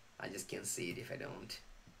 I just can't see it if I don't.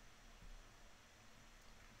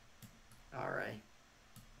 Alright.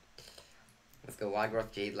 Let's go Wild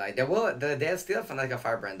Growth, Jade Light. They still have like a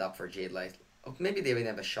Firebrand up for Jade Light. Oh, maybe they even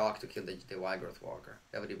have a Shock to kill the Wild Growth Walker.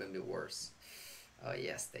 That would even be worse. Oh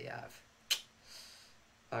yes, they have.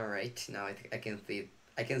 Alright, now I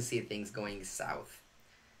can see things going south,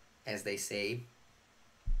 as they say.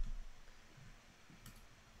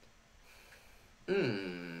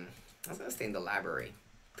 I was gonna stay in the library.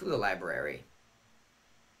 To the library.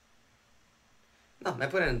 No, my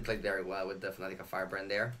opponent played very well with the Fanatic of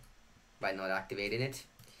Firebrand there, by not activating it.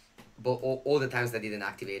 but all the times that didn't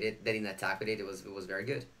activate it, that didn't attack with it, it was very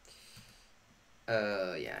good.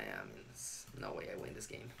 Yeah, I mean, there's no way I win this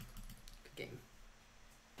game. Good game.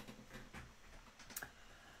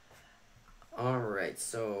 Alright,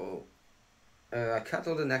 so I cut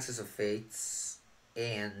all the Nexus of Fates,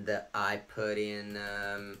 and I put in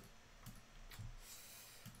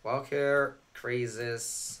Walker,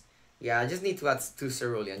 Crazes. Yeah, I just need to add 2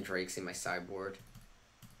 Cerulean Drakes in my sideboard.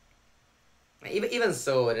 Even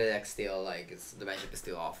so, the deck still, like, the matchup is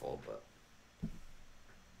still awful, but...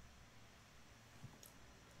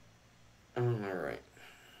 Alright.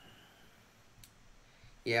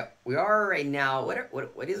 Yeah, we are right now.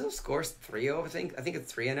 What is those scores? 3-0, I think. I think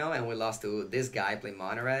it's 3-0, and we lost to this guy playing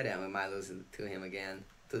Mono Red, and we might lose to him again,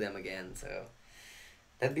 to them again. So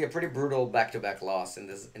that'd be a pretty brutal back-to-back loss in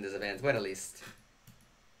this event. But at least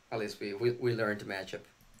we learned to match up.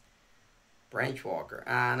 Branch Walker,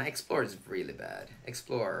 and Explorer is really bad.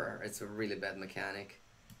 Explorer, it's a really bad mechanic.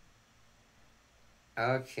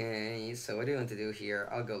 Okay, so what do you want to do here?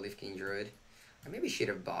 I'll go Leaf King Druid. I maybe should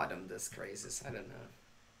have bottomed this Crazes. I don't know.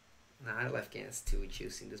 Nah, Left King is too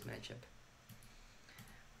juicy in this matchup.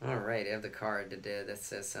 Alright, I have the card that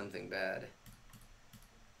says something bad.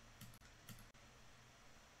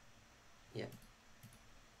 Yeah.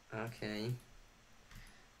 Okay.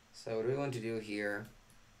 So what do we want to do here?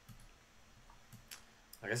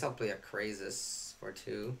 I guess I'll play a Crazes for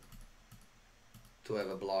 2 to have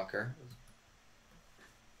a blocker.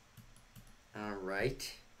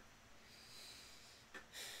 Alright.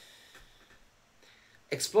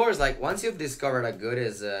 Explorers, like, once you've discovered how good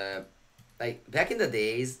is, like, back in the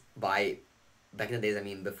days, I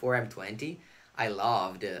mean, before M20, I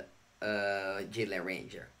loved Jadelight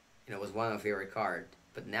Ranger. You know, it was one of my favorite cards.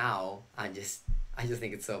 But now, I just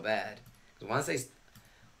think it's so bad. Because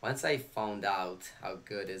once I found out how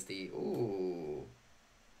good is the... Ooh.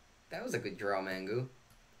 That was a good draw, Mangu.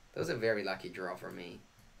 That was a very lucky draw for me.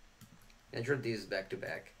 I drew these back to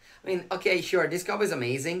back. I mean, okay, sure, this combo is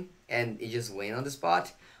amazing, and you just win on the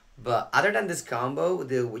spot. But other than this combo,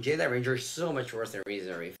 the Jedi Ranger is so much worse than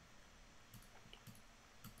Razor Reef.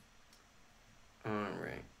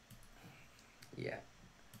 Alright. Yeah.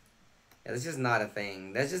 Yeah, that's just not a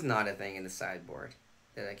thing. That's just not a thing in the sideboard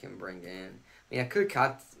that I can bring in. I mean, I could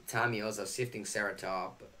cut Tamio's Sifting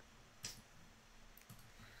Ceratop, but...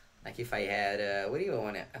 Like if I had, what do you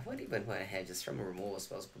want to? I wouldn't even want to have just from removal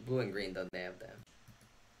spells, but blue and green don't have them.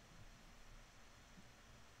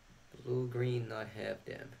 Blue, green, not have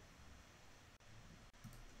them.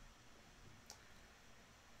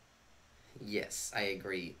 Yes, I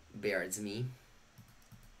agree. Baird's me.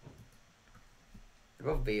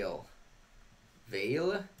 What about Veil?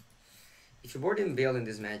 Veil? If you board in Veil in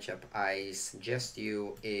this matchup, I suggest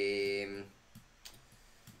you a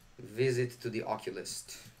visit to the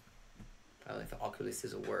Oculist. I don't know if Oculist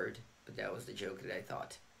is a word, but that was the joke that I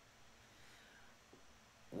thought.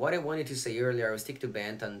 What I wanted to say earlier, I will stick to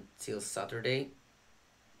Bant until Saturday.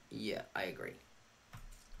 Yeah, I agree.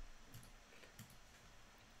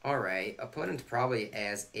 Alright, opponent probably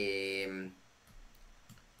has a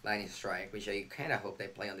Lightning Strike, which I kind of hope they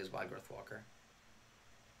play on this Wildgrowth Walker.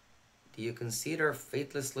 Do you consider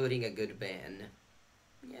Fateless Looting a good ban?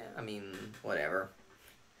 Yeah, I mean, whatever.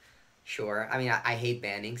 Sure. I mean, I hate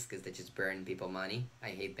bannings because they just burn people money. I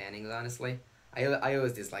hate bannings, honestly. I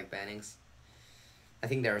always dislike bannings. I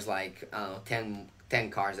think there's like 10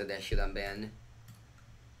 cards that they should unban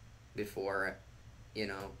before, you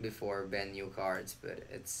know, before ban new cards, but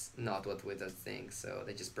it's not what Wizards think, so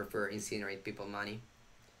they just prefer incinerate people money.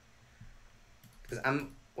 Because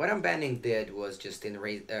what I'm banning did was just in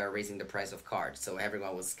raising the price of cards, so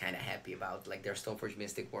everyone was kind of happy about, like, their Stoneforge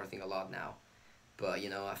Mystic worthing a lot now. But, you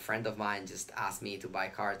know, a friend of mine just asked me to buy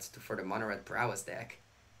cards for the Mono Red Prowess deck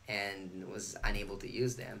and was unable to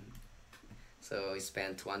use them. So he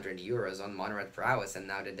spent 200 euros on Mono Red Prowess, and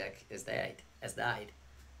now the deck has died.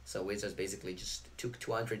 So Wizards basically just took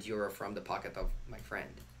 200 euro from the pocket of my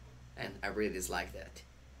friend. And I really dislike that.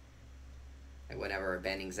 Like, whenever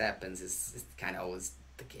bannings happens, it's kind of always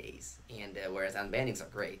the case. And whereas unbannings are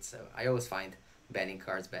great, so I always find banning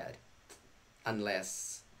cards bad.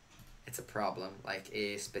 Unless it's a problem, like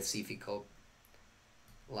a specific,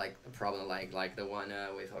 like a problem like the one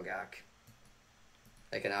with Hogak,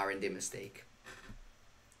 like an R&D mistake.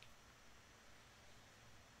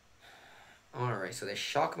 Alright, so they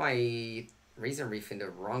shock my Razor Reef in the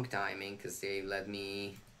wrong timing because they let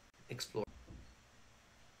me explore.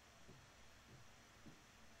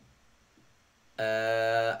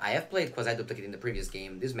 I have played Quasi Duplicate in the previous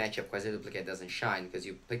game. This matchup, Quasi Duplicate doesn't shine because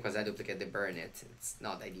you play Quasi Duplicate, they burn it. It's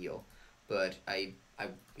not ideal. But I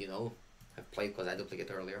I've played Quasi Duplicate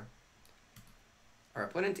earlier. Our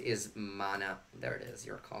opponent is mana. There it is.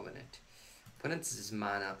 You're calling it. Opponent is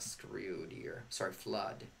mana screwed here. Sorry,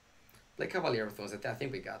 flood. Play Cavalier of Thorns. I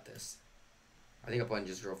think we got this. I think opponent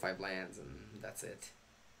just drew 5 lands and that's it.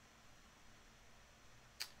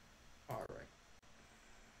 Alright.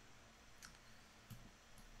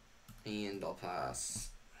 And I'll pass.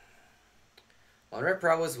 Mono-red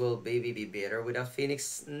Prowess will maybe be better without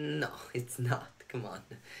Phoenix? No, it's not. Come on.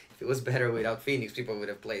 If it was better without Phoenix, people would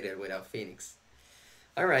have played it without Phoenix.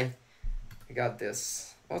 Alright. I got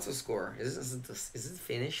this. What's the score? Is it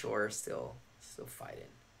finish or still fighting?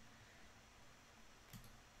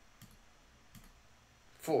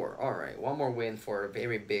 4. Alright. One more win for a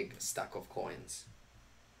very big stack of coins.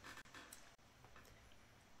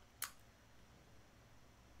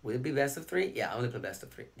 Will it be best of 3? Yeah, I only play best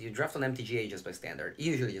of 3. Do you draft on MTGA? You just play standard.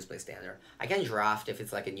 You usually just play standard. I can draft if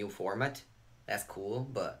it's like a new format. That's cool,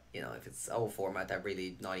 but you know, if it's old format, I'm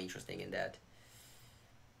really not interested in that.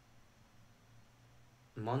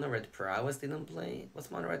 Mono-red Prowess didn't play? What's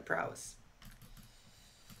Mono-red Prowess?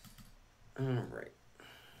 Alright.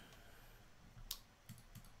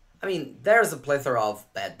 I mean, there's a plethora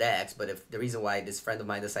of bad decks, but if the reason why this friend of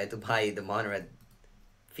mine decided to buy the Mono-red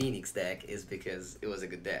Phoenix deck is because it was a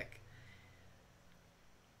good deck.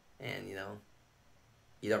 And, you know,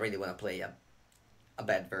 you don't really want to play a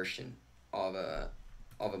bad version of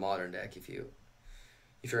a modern deck if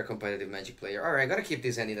you're a competitive Magic player. Alright, I gotta keep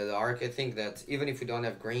this hand in the dark. I think that even if we don't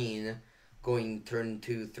have green, going turn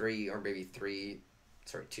 2, 3, or maybe 2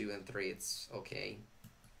 and 3, it's okay.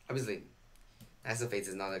 Obviously, Ace of Fates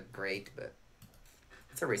is not a great, but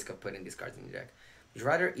it's a risk of putting these cards in the deck. Would you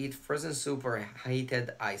rather eat frozen soup or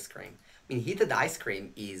heated ice cream? I mean, heated ice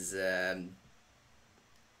cream is a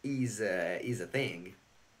thing.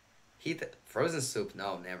 Frozen soup,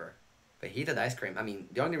 no, never. But heated ice cream, I mean,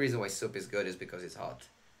 the only reason why soup is good is because it's hot.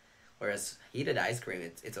 Whereas heated ice cream,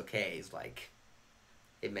 it's okay. It's like,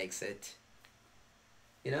 it makes it,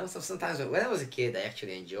 you know? So sometimes when I was a kid, I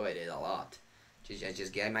actually enjoyed it a lot. I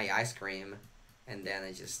just get my ice cream, and then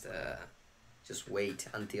I just wait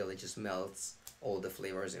until it just melts all the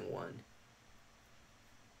flavors in one.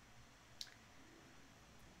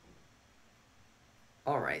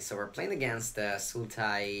 Alright, so we're playing against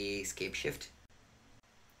Sultai Scapeshift.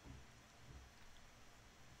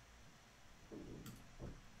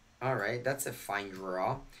 Alright, that's a fine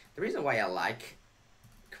draw. The reason why I like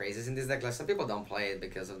Crazes in this deck, like some people don't play it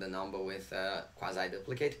because of the number with Quasi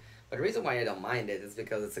Duplicate, but the reason why I don't mind it is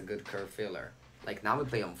because it's a good curve filler. Like now we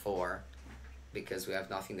play on 4 because we have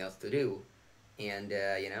nothing else to do. And,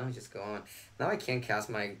 you know, just go on. Now I can't cast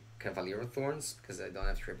my Cavalier of Thorns because I don't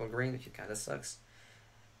have triple green, which kind of sucks.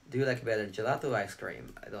 Do you like better gelato or ice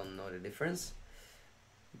cream? I don't know the difference.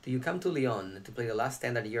 Do you come to Lyon to play the last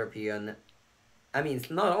standard European? I mean, it's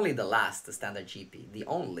not only the last standard GP, the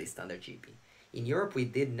only standard GP. In Europe, we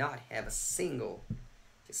did not have a single.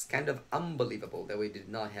 It's kind of unbelievable that we did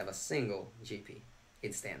not have a single GP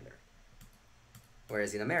in standard.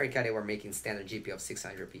 Whereas in America, they were making standard GP of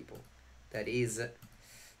 600 people. That is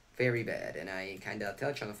very bad, and I kind of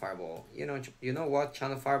tell Channel Fireball, you know what,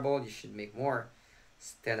 Channel Fireball, you should make more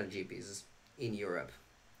standard GPs in Europe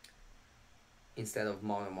instead of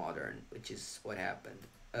mono modern, which is what happened.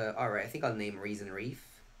 Alright, I think I'll name Reason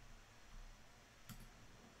Reef.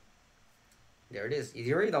 There it is.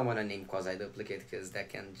 You really don't want to name Quasi Duplicate because that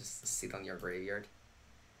can just sit on your graveyard.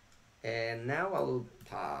 And now I'll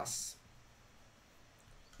pass.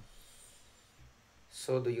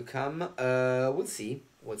 So do you come? We'll see.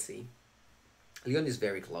 We'll see. Lyon is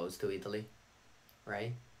very close to Italy,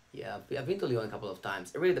 right? Yeah, I've been to Lyon a couple of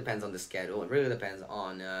times. It really depends on the schedule. It really depends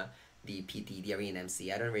on the PT, the Arena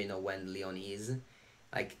MC. I don't really know when Lyon is.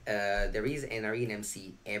 Like, there is an Arena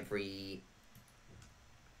MC every...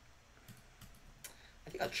 I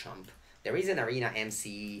think I'll chump. There is an Arena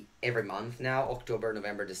MC every month now, October,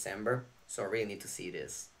 November, December. So I really need to see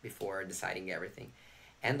this before deciding everything.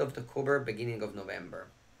 End of October, beginning of November.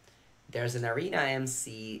 There's an Arena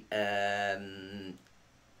MC 8-12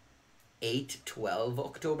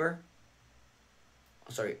 October.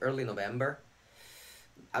 Sorry, early November.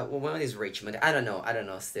 When is Richmond? I don't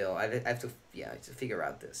know still. I have to figure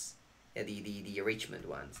out this. Yeah, the Richmond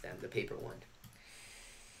ones, then the paper one.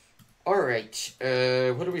 Alright,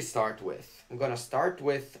 what do we start with? I'm gonna start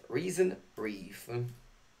with Reason Reef.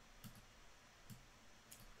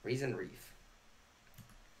 Reason Reef.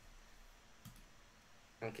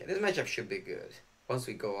 Okay, this matchup should be good. Once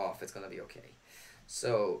we go off, it's gonna be okay.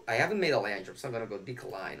 So, I haven't made a land drop, so I'm gonna go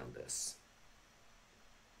decline on this.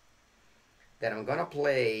 Then I'm gonna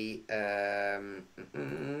play,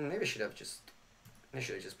 maybe I should have just I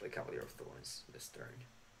should just play Cavalier of Thorns this turn.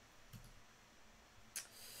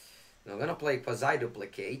 Now I'm gonna play Quasi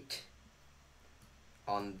Duplicate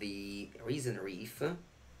on the Reason Reef,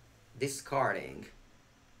 discarding.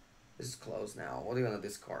 This is close now. What do you want to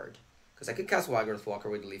discard? Because I could cast Waggoth Walker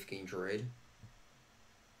with Leaf King Druid.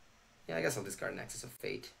 Yeah, I guess I'll discard Nexus of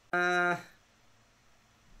Fate.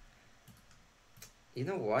 You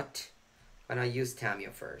know what? Why not use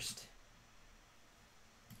Tamiyo first?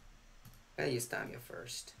 I'm gonna use Tamiyo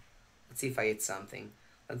first. Let's see if I hit something.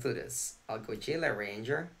 Let's do this. I'll go Jailer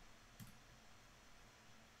Ranger.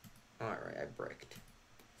 Alright, I bricked.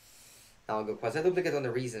 Now I'll go Quasi Duplicate on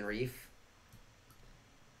the Reason Reef.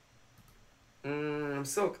 It's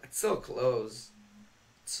so close.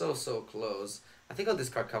 So close. I think I'll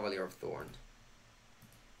discard Cavalier of Thorn.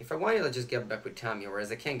 If I wanted, I'll just get back with Tamiyo,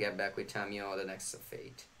 whereas I can't get back with Tamiyo the Nexus of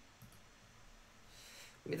Fate.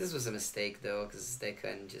 Maybe this was a mistake though, because they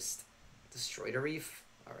couldn't just destroy the reef.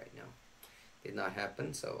 Alright, no. Did not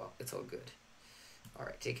happen, so it's all good.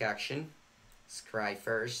 Alright, take action. Scry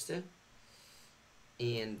first.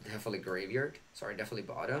 And definitely Graveyard. Sorry,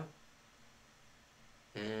 definitely Bada.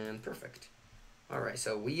 And perfect. Alright,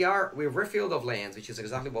 so we're refilled of lands, which is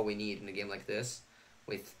exactly what we need in a game like this.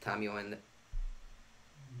 With Tamiyo and...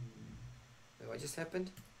 Wait, what just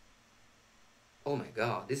happened? Oh my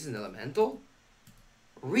god, this is an elemental?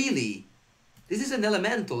 Really? This is an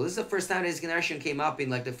elemental. This is the first time this generation came up in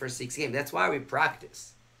like the first 6 games. That's why we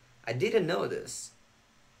practice. I didn't know this.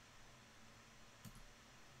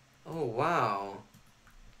 Oh wow.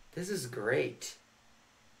 This is great.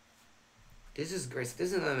 This is great. So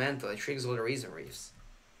this is an elemental. It triggers all the Reason Reefs.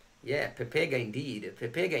 Yeah, Pepega indeed.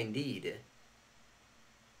 Pepega indeed.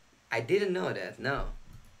 I didn't know that. No.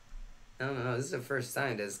 No. This is the first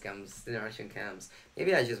time this generation comes.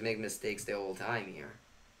 Maybe I just make mistakes the whole time here.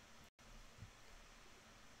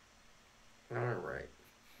 Alright.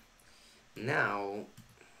 Now,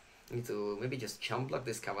 I need to maybe just chump block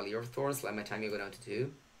this Cavalier of Thorns, let my Tamiyo go down to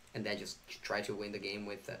 2, and then just try to win the game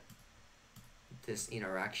with this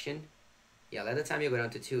interaction. Yeah, let the Tamiyo go down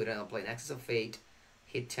to 2, then I'll play Nexus of Fate,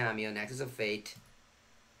 hit Tamiyo, Nexus of Fate,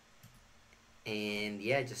 and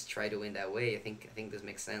yeah, just try to win that way. I think this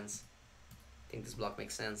makes sense. I think this block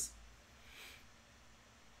makes sense.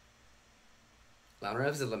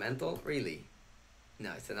 Launrev is elemental? Really?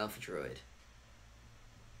 No, it's an Alpha Druid.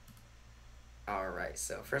 Alright,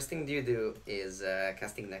 so first thing you do is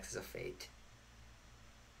casting Nexus of Fate.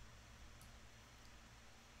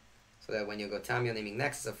 So that when you go Tamiyo naming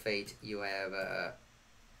Nexus of Fate, you have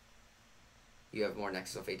more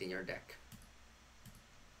Nexus of Fate in your deck.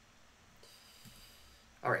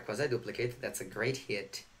 Alright, Quasi Duplicate, that's a great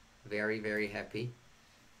hit. Very, very happy.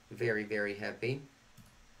 Very, very happy.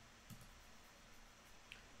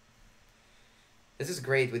 This is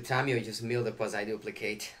great. With Tamiyo, you just mill the Quasi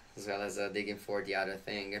Duplicate, as well as digging for the other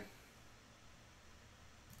thing.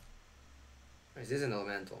 Is this an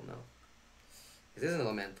elemental? No. Is this an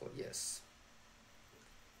elemental? Yes.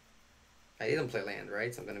 I didn't play land,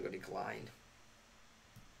 right? So I'm gonna go decline.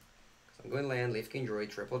 So I'm going land, Leaf King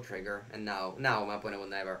Druid, triple trigger, and now my opponent will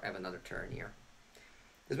never have another turn here.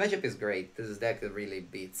 This matchup is great. This is a deck that really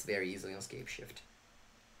beats very easily on Scape Shift.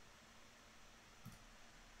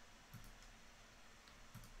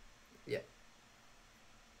 Yeah.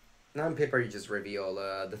 Now on paper you just reveal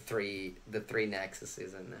the three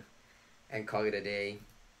nexuses and call it a day.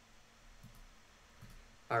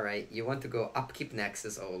 Alright, you want to go upkeep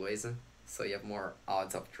nexus always, so you have more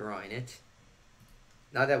odds of drawing it.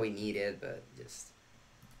 Not that we need it, but just...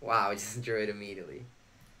 Wow, I just drew it immediately.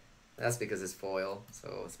 That's because it's foil,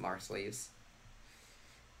 so it's Mark Sleeves.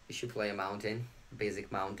 You should play a mountain,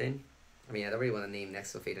 basic mountain. I mean, I don't really want to name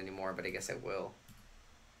Nexus of Fate anymore, but I guess I will.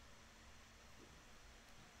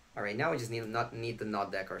 Alright, now we just need to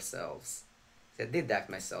not deck ourselves. See, I did deck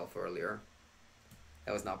myself earlier.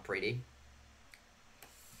 That was not pretty.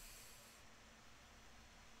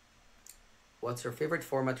 What's your favorite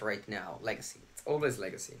format right now? Legacy. It's always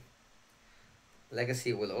Legacy.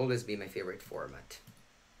 Legacy will always be my favorite format.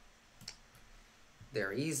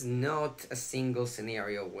 There is not a single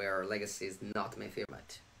scenario where Legacy is not my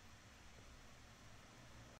favorite.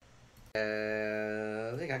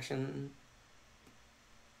 Take action.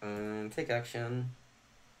 Take action.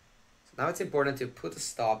 So now it's important to put a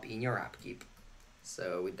stop in your upkeep,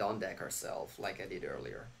 so we don't deck ourselves like I did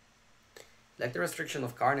earlier. Like the restriction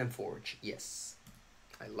of Karn and Forge, yes.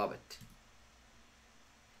 I love it.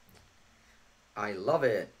 I love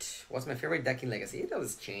it. What's my favorite deck in Legacy? It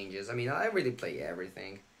always changes. I mean, I really play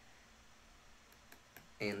everything.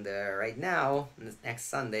 And right now, next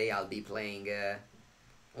Sunday, I'll be playing...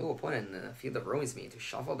 opponent Field of Ruins me to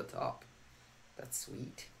shuffle the top. That's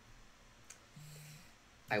sweet.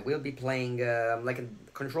 I will be playing like a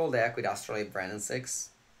control deck with Astrolabe, Brandon 6.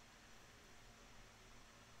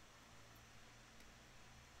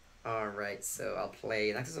 Alright, so I'll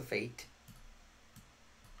play Nexus of Fate.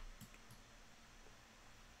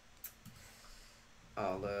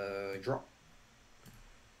 I'll draw.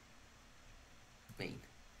 Main.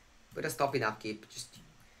 Put a stop in upkeep. Just,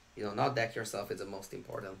 you know, not deck yourself is the most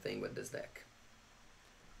important thing with this deck.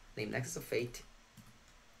 Name Nexus of Fate.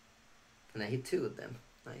 And I hit 2 of them.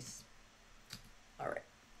 Nice. Alright.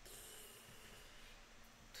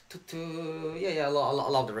 Yeah, I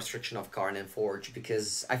love the restriction of Karn and Forge,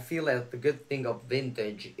 because I feel like the good thing of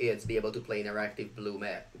Vintage is be able to play interactive blue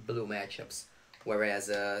matchups, whereas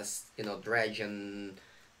you know, Dredge and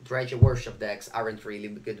Worship decks aren't really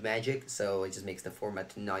good Magic, so it just makes the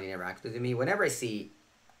format not interactive to me. Whenever I see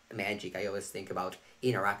Magic, I always think about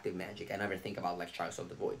interactive Magic. I never think about like Sharks of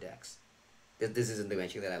the Void decks. This isn't the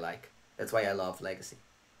Magic that I like. That's why I love Legacy.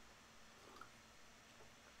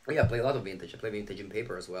 Yeah, I play a lot of Vintage. I play Vintage in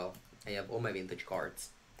paper as well. I have all my Vintage cards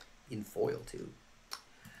in foil too.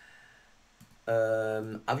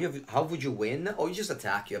 How would you win? Oh, you just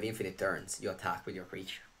attack. You have infinite turns. You attack with your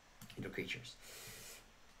creatures.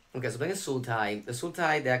 Okay, so playing a Sultai. The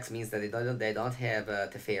Sultai decks means that they don't have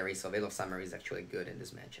Teferi, so Veil of Summer is actually good in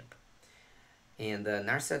this matchup. And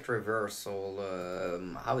Narset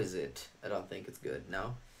Reversal, how is it? I don't think it's good,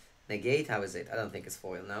 no? Negate, how is it? I don't think it's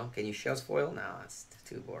foil, no? Can you show foil? No, it's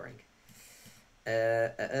too boring.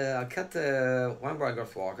 I'll cut one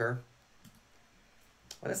Wildgrowth Walker.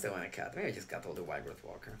 What else do I want to cut? Maybe I just got all the Wildgrowth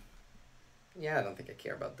Walker. Yeah, I don't think I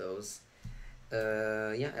care about those.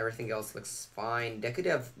 Yeah, everything else looks fine. They could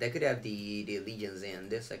have the Legion's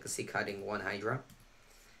End, so I could see cutting one Hydra,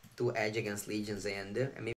 2 Edge against Legion's End,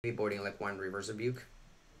 and maybe boarding like 1 Reverse Rebuke.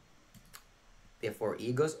 They have 4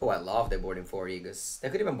 Egos. Oh, I love they boarding 4 Egos. They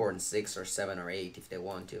could even board 6 or 7 or 8 if they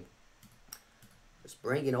want to. Just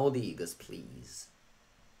bring in all the Egos, please.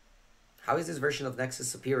 How is this version of Nexus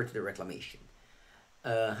superior to the Reclamation?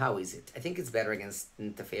 How is it? I think it's better against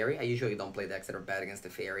Teferi. I usually don't play decks that are bad against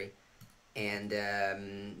Teferi. And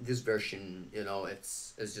this version, you know,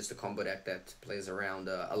 it's just a combo deck that plays around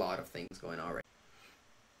a lot of things going on right.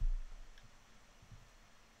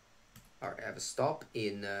 Alright, I have a stop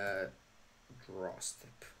in draw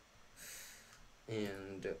step.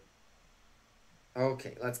 And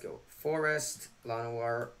okay, let's go. Forest,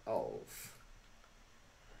 Llanowar, Ulf.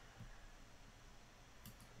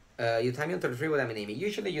 You time on 33, what am I naming?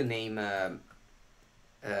 Usually you name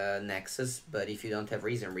Nexus, but if you don't have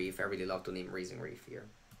Reason Reef, I really love to name Reason Reef here.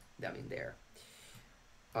 Them in there.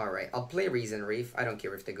 Alright, I'll play Reason Reef. I don't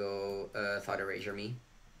care if they go Thought Erasure me.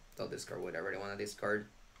 They'll discard whatever they want to discard.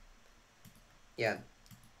 Yeah.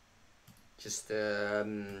 Just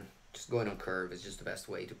going on curve is just the best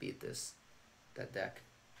way to beat that deck.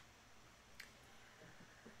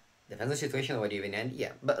 Depends on the situation, what do you even end?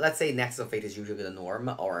 Yeah, but let's say Nexus of Fate is usually the norm,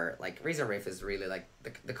 or like Reason Reef is really like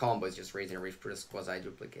the combo is just Reason Reef plus Quasi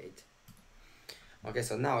duplicate. Okay,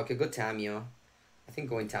 so now I could go Tamiyo. I think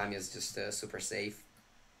going Tamiyo is just super safe.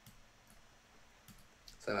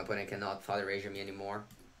 So my opponent cannot Thought Erasure me anymore.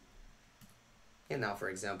 And now, for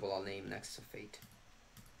example, I'll name Nexus of Fate.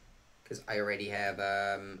 Because I already have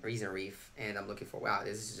Reason Reef, and I'm looking for, wow,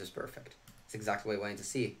 this is just perfect. It's exactly what I wanted to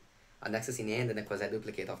see. A Nexus in hand and a Quasi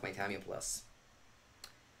duplicate of my Tamiyo Plus.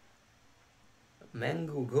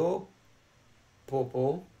 Mengucci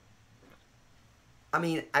Popo. I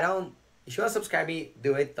mean, I don't, if you want to subscribe me,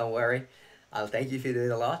 do it, don't worry. I'll thank you if you do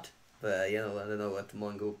it a lot. But, you know, I don't know what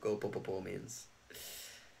Mengucci Popo means.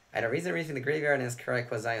 I had a Reason Reef in the graveyard and Scry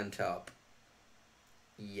Quasi on top.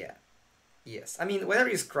 Yeah. Yes. I mean, whenever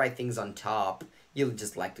you scry things on top, you'll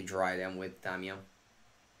just like to dry them with Tamiyo.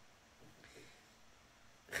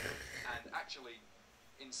 And actually,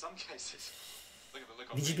 in some cases, look at the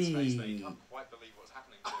look on his face there. You can't quite believe what's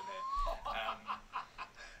happening to him here.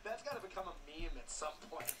 That's going to become a meme at some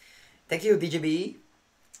point. Thank you, DGB.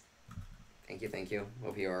 Thank you.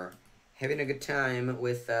 Hope you're having a good time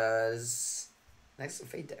with us. Nexus of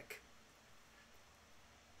Fate deck.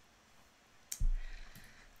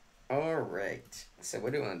 Alright, so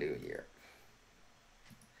what do you want to do here?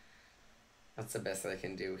 What's the best that I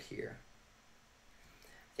can do here?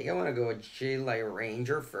 I think I want to go with J-Light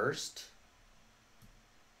Ranger first.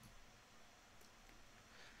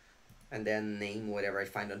 And then name whatever I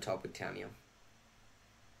find on top with Tamiyo.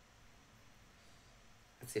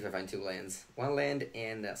 Let's see if I find 2 lands. 1 land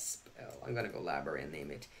and a spell. I'm going to go Labyrinth and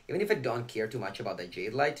name it. Even if I don't care too much about the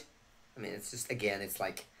Jade Light, I mean, it's just, again, it's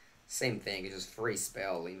like, same thing. It's just free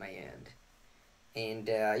spell in my hand. And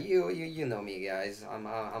you know me, guys. I'm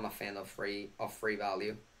a fan of free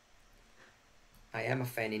value. I am a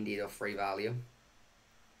fan indeed of free value.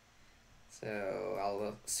 So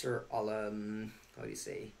I'll how do you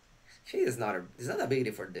say? She is not a it's not a big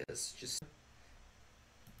deal for this. Just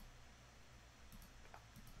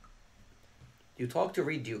you talk to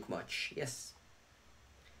Reed Duke much? Yes.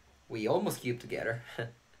 We almost cubed together.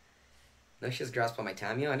 Noxious Grasp on my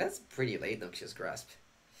Tamio, and that's pretty late Noxious Grasp.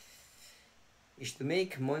 You should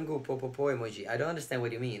make Mongo Popopo emoji. I don't understand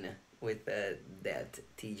what you mean with that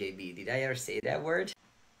TJB. Did I ever say that word?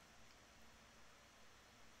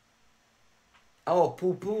 Oh,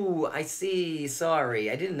 poo poo. I see. Sorry.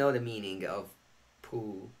 I didn't know the meaning of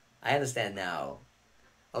poo. I understand now.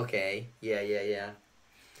 Okay. Yeah, yeah, yeah.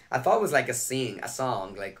 I thought it was like a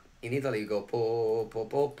song. Like in Italy, you go po po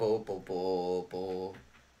po po po po po.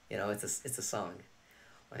 You know, it's a song.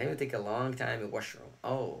 Well, it would take a long time in washroom.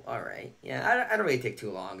 Oh, all right. Yeah, I don't really take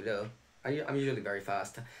too long though. I'm usually very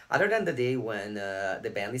fast. Other than the day when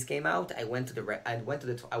the Bentleys came out, I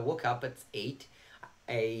woke up at 8.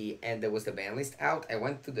 And there was the ban list out. I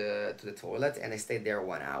went to the toilet and I stayed there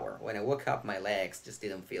 1 hour. When I woke up, my legs just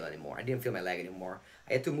didn't feel anymore. I didn't feel my leg anymore.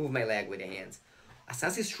 I had to move my leg with the hands. A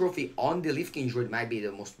Sunset Trophy on the Leaf King Druid might be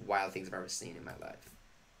the most wild things I've ever seen in my life.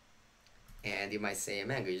 And you might say,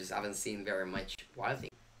 man, you just haven't seen very much wild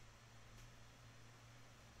things.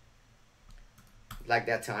 Like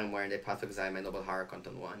that time where they pathoxized my Noble Harkont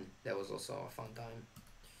on 1. That was also a fun time.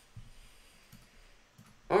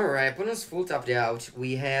 Alright, opponent's full tapped out.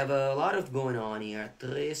 We have a lot of going on here.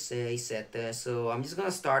 3, 6, 7. So I'm just gonna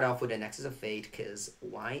start off with a Nexus of Fate, because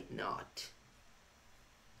why not?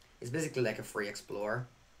 It's basically like a free Explorer.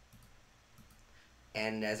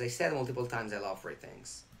 And as I said multiple times, I love free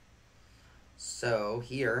things. So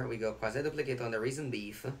here we go, Quasi Duplicate on the Reason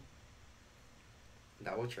Beef.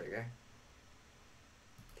 Double trigger.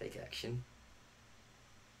 Take action.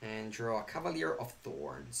 And draw a Cavalier of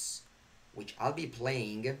Thorns, which I'll be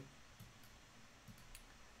playing,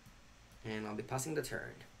 and I'll be passing the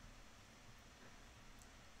turn.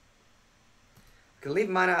 I could leave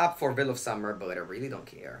mana up for Veil of Summer, but I really don't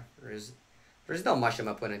care. There's not much that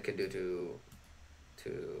my opponent could do to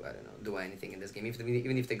I don't know, do anything in this game.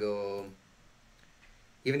 Even if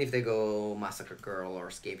they go Massacre Girl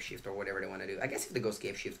or Scape Shift or whatever they want to do. I guess if they go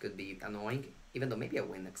Scape Shift could be annoying, even though maybe I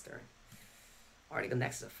win next turn. Alright, the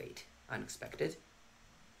Nexus of Fate. Unexpected.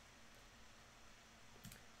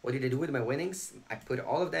 What did I do with my winnings? I put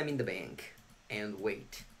all of them in the bank and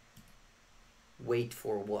wait. Wait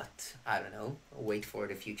for what? I don't know. Wait for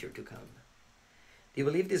the future to come. Do you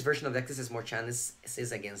believe this version of Nexus has more chances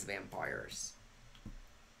against vampires?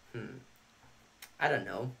 I don't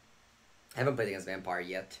know. I haven't played against vampire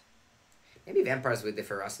yet. Maybe vampires with the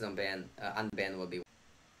ferocity unban will be.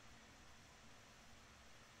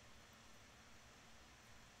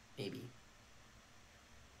 Maybe.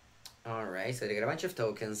 Alright, so they got a bunch of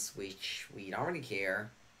tokens, which we don't really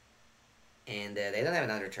care. And they don't have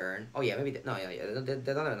another turn. Oh yeah, maybe, no, yeah,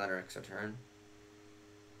 they don't have another extra turn.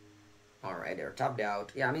 Alright, they're topped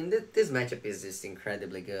out. Yeah, I mean, this matchup is just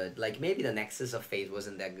incredibly good. Like, maybe the Nexus of Fate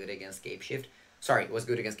wasn't that good against Scape Shift. Sorry, it was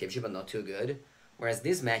good against Scape Shift, but not too good. Whereas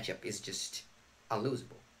this matchup is just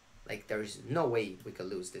unlosable. Like, there's no way we could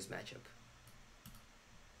lose this matchup.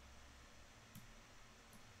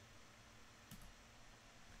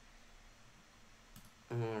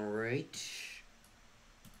 Alright.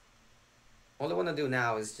 All I want to do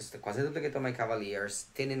now is just a Quasi Duplicate on my Cavaliers,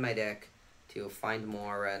 thin in my deck to find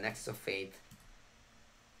more Nexus of Fate.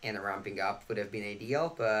 And ramping up would have been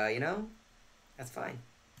ideal, but you know, that's fine.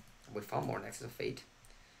 We found more Nexus of Fate.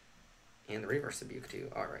 And Reverse Rebuke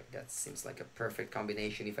too. Alright, that seems like a perfect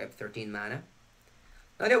combination if I have 13 mana.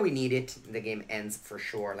 Not that we need it, the game ends for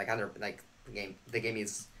sure. Like the game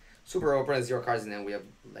is super open, 0 cards, and then we have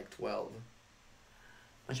like 12.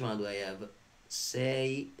 How much mana do I have?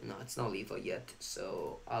 Say, no, it's not lethal yet.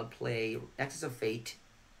 So I'll play Nexus of Fate,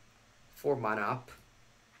 4 mana up.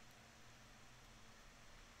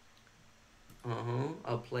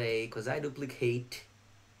 I'll play Quasi Duplicate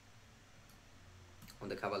on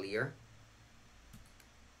the Cavalier.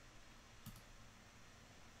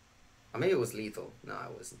 Or maybe it was lethal. No,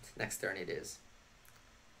 it wasn't. Next turn it is.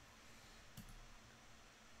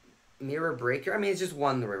 Mirror Breaker. I mean, it's just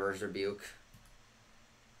one Reverse Rebuke.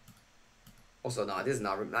 Also, no, this is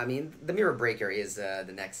not. I mean, the Mirror Breaker is the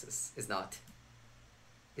Nexus. Is not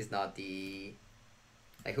the.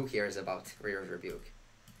 Like, who cares about Reverse Rebuke?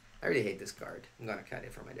 I really hate this card. I'm gonna cut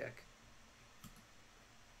it from my deck.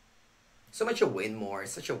 So much a win more.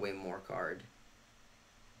 It's such a win more card.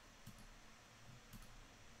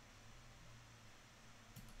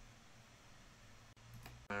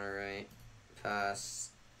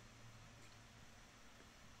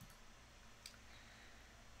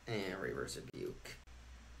 Reverse Rebuke.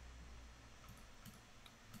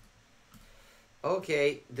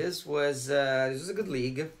 Okay, this was a good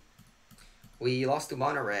league. We lost to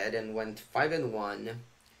Mono Red and went 5-1.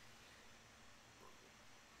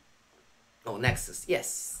 Oh, Nexus,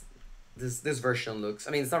 yes. This version looks.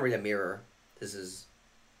 I mean, it's not really a mirror. This is.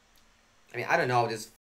 I mean, I don't know how this